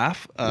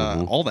staff,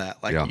 all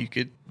that.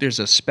 Like there's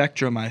a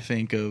spectrum, I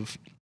think, of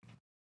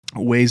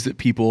ways that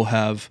people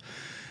have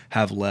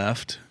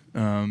left,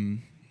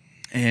 and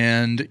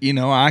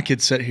I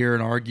could sit here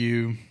and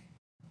argue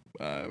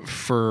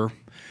for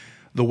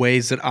the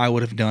ways that I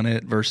would have done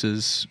it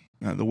versus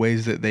the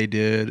ways that they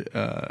did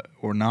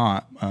or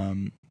not.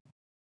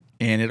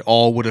 And it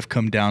all would have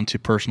come down to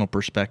personal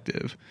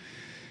perspective.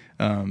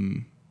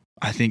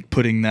 I think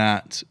putting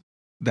that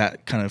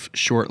kind of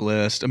short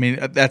list, I mean,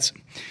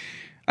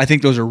 I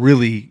think those are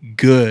really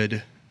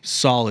good,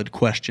 solid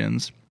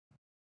questions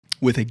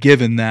with a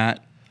given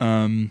that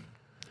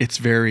it's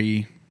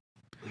very,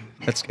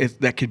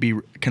 that could be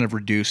kind of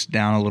reduced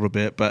down a little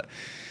bit, but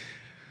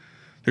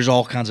there's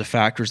all kinds of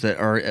factors that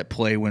are at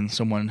play when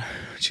someone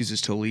chooses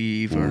to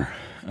leave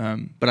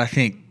but I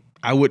think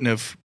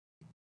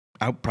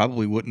I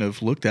probably wouldn't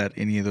have looked at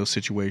any of those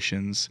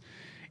situations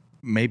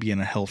maybe in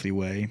a healthy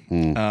way,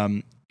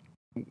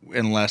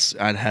 unless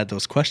I'd had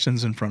those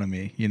questions in front of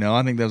me.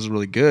 I think that was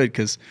really good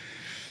because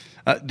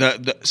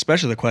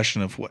especially the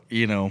question of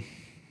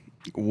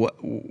what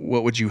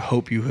would you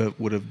hope you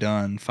would have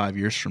done 5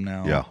 years from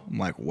now? Yeah. I'm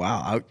like,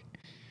 wow.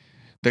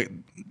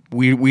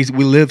 We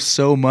live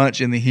so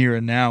much in the here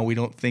and now. We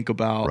don't think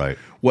about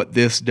what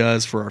this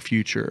does for our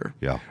future,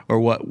 or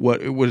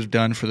what it would have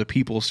done for the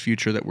people's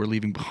future that we're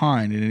leaving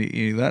behind, and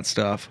any of that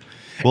stuff.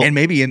 Well, and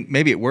maybe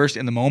at worst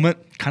in the moment,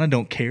 kind of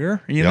don't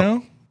care. You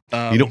know.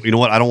 You know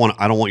what? I don't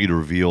want you to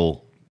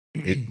reveal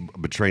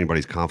betray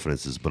anybody's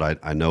confidences, but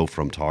I know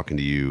from talking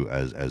to you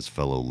as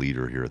fellow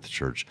leader here at the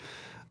church,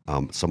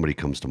 somebody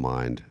comes to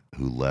mind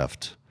who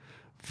left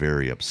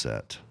very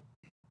upset.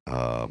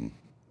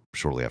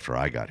 Shortly after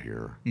I got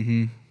here,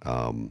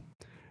 and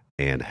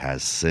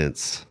has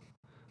since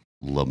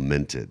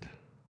lamented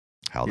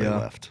how they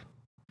left.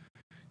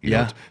 You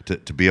know,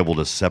 to be able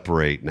to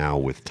separate now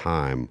with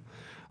time,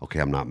 okay,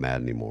 I'm not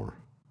mad anymore.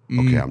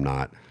 Okay, I'm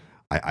not.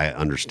 I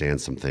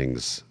understand some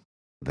things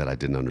that I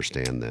didn't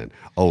understand then.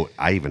 Oh,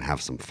 I even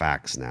have some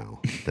facts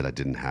now that I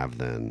didn't have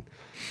then.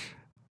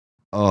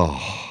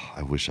 Oh,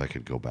 I wish I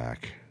could go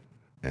back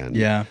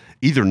and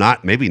either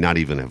maybe not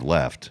even have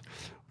left,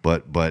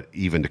 but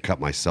even to cut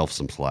myself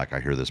some slack. I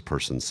hear this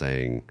person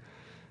saying,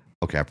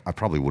 okay, I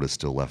probably would have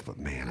still left, but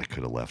man, I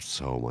could have left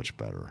so much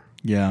better.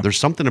 Yeah. There's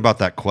something about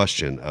that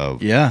question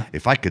of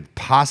if I could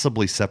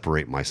possibly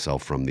separate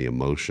myself from the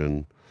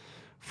emotion,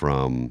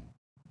 from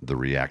the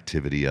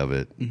reactivity of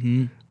it,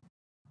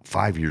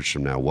 5 years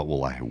from now, what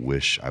will I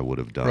wish I would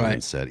have done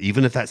and said?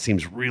 Even if that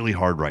seems really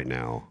hard right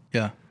now.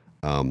 Yeah.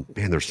 Man,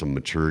 there's some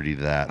maturity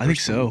to that. I think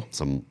so.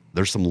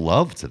 There's some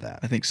love to that.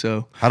 I think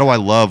so. How do I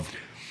love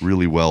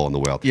really well on the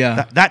way out?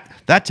 Yeah.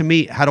 That to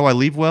me, how do I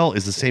leave well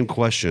is the same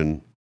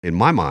question in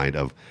my mind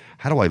of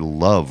how do I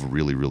love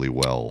really, really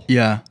well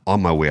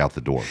on my way out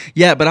the door?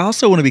 Yeah, but I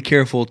also want to be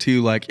careful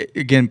too, like,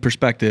 again,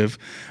 perspective,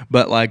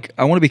 but like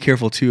I want to be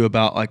careful too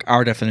about like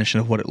our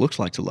definition of what it looks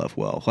like to love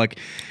well. Like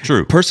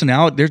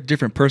personality, there's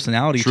different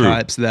personality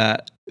types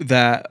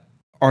that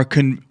are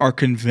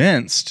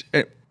convinced,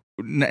 and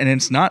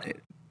it's not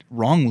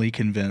wrongly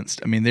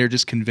convinced. I mean, they're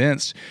just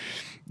convinced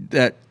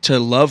that to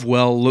love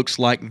well looks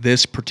like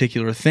this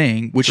particular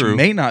thing, which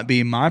may not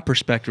be my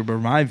perspective or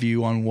my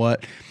view on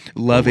what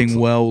loving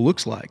well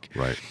looks like.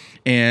 Right.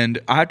 And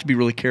I have to be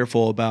really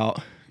careful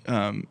about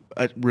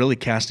really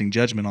casting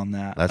judgment on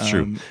that. That's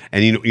true.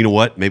 And you know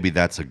what? Maybe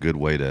that's a good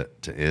way to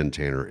end,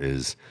 Tanner,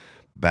 is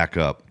back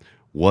up.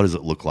 What does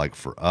it look like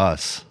for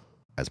us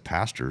as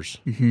pastors?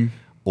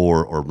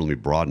 Or let me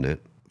broaden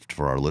it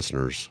for our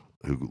listeners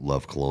who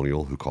love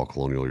Colonial, who call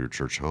Colonial your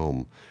church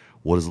home.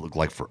 What does it look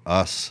like for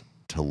us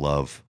to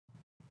love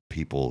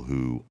people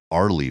who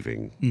are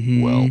leaving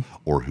well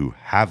or who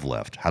have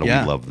left? How do we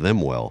love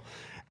them well?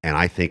 And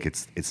I think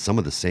it's some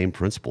of the same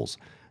principles.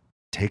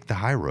 Take the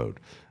high road,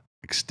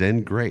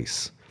 extend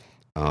grace.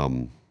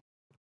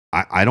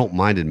 I don't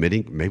mind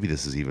admitting, maybe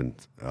this is even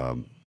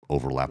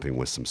overlapping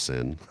with some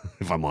sin,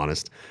 if I'm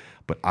honest,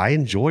 but I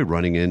enjoy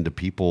running into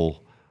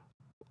people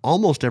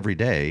almost every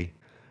day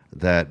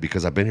that,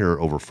 because I've been here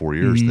over 4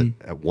 years, that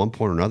at one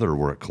point or another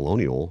we're at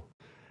Colonial.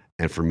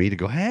 And for me to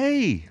go,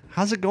 hey,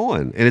 how's it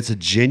going? And it's a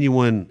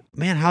genuine,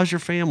 man, how's your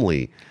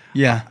family?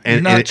 Yeah.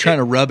 And you're not trying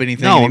to rub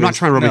anything. No, I'm not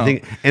trying to rub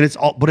anything. And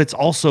it's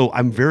also,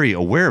 I'm very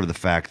aware of the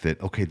fact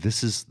that, okay,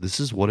 this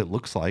is what it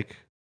looks like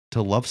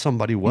to love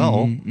somebody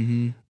well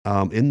in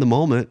the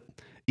moment,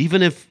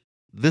 even if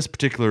this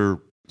particular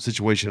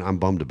situation I'm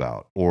bummed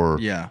about, or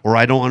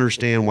I don't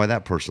understand why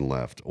that person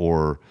left,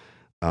 or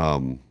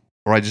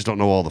I just don't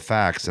know all the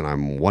facts and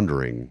I'm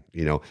wondering,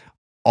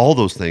 all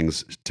those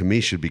things to me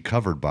should be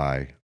covered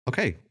by,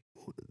 okay,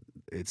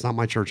 it's not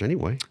my church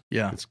anyway.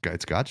 Yeah.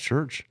 It's God's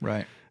church.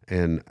 Right.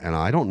 And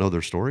I don't know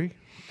their story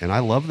and I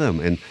love them.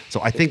 And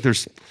so I think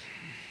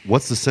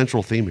what's the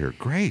central theme here?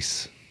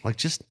 Grace, like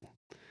just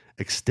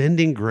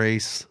extending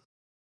grace,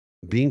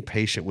 being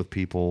patient with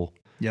people.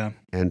 Yeah.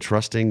 And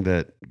trusting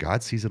that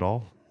God sees it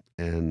all.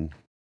 And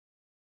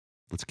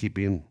let's keep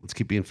being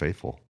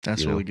faithful.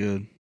 That's really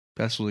good.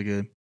 That's really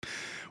good.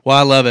 Well,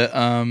 I love it.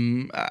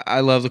 I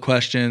love the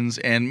questions,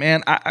 and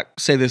man, I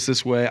say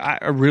this way.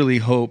 I really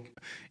hope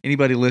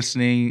anybody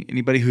listening,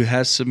 anybody who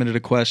has submitted a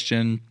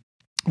question,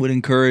 I would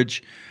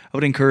encourage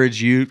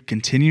you to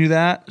continue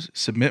that,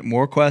 submit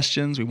more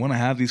questions. We want to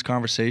have these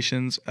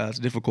conversations. It's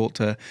difficult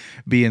to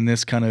be in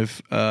this kind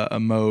of a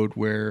mode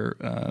where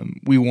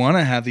we want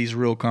to have these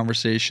real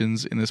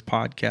conversations in this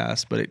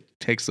podcast, but it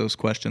takes those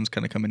questions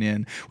kind of coming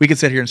in. We could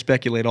sit here and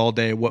speculate all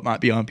day what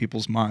might be on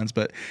people's minds,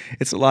 but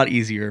it's a lot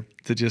easier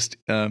to just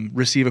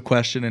receive a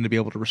question and to be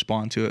able to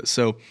respond to it.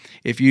 So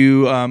if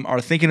you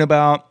are thinking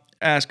about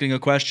asking a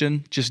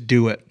question, just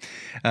do it.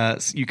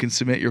 You can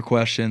submit your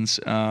questions,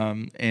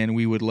 and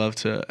we would love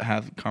to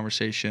have a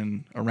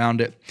conversation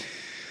around it.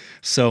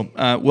 So,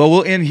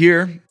 we'll end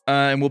here,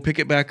 and we'll pick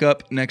it back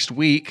up next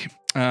week.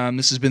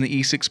 This has been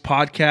the E6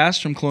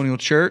 podcast from Colonial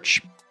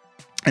Church.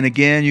 And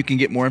again, you can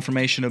get more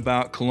information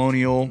about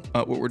Colonial,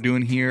 what we're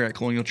doing here at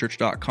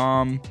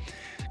colonialchurch.com,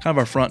 kind of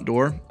our front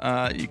door.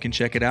 You can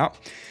check it out.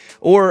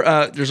 Or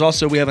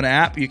we have an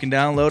app you can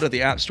download at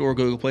the App Store,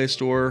 Google Play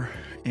Store.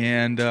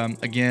 And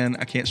again,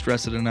 I can't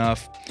stress it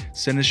enough.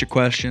 Send us your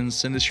questions.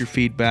 Send us your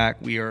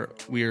feedback. We are.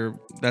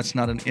 That's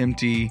not an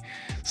empty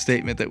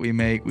statement that we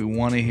make. We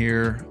want to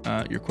hear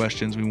your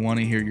questions. We want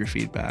to hear your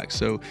feedback.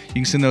 So you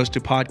can send those to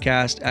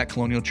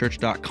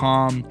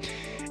podcast@colonialchurch.com.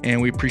 And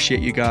we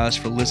appreciate you guys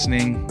for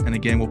listening. And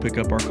again, we'll pick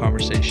up our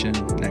conversation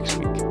next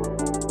week.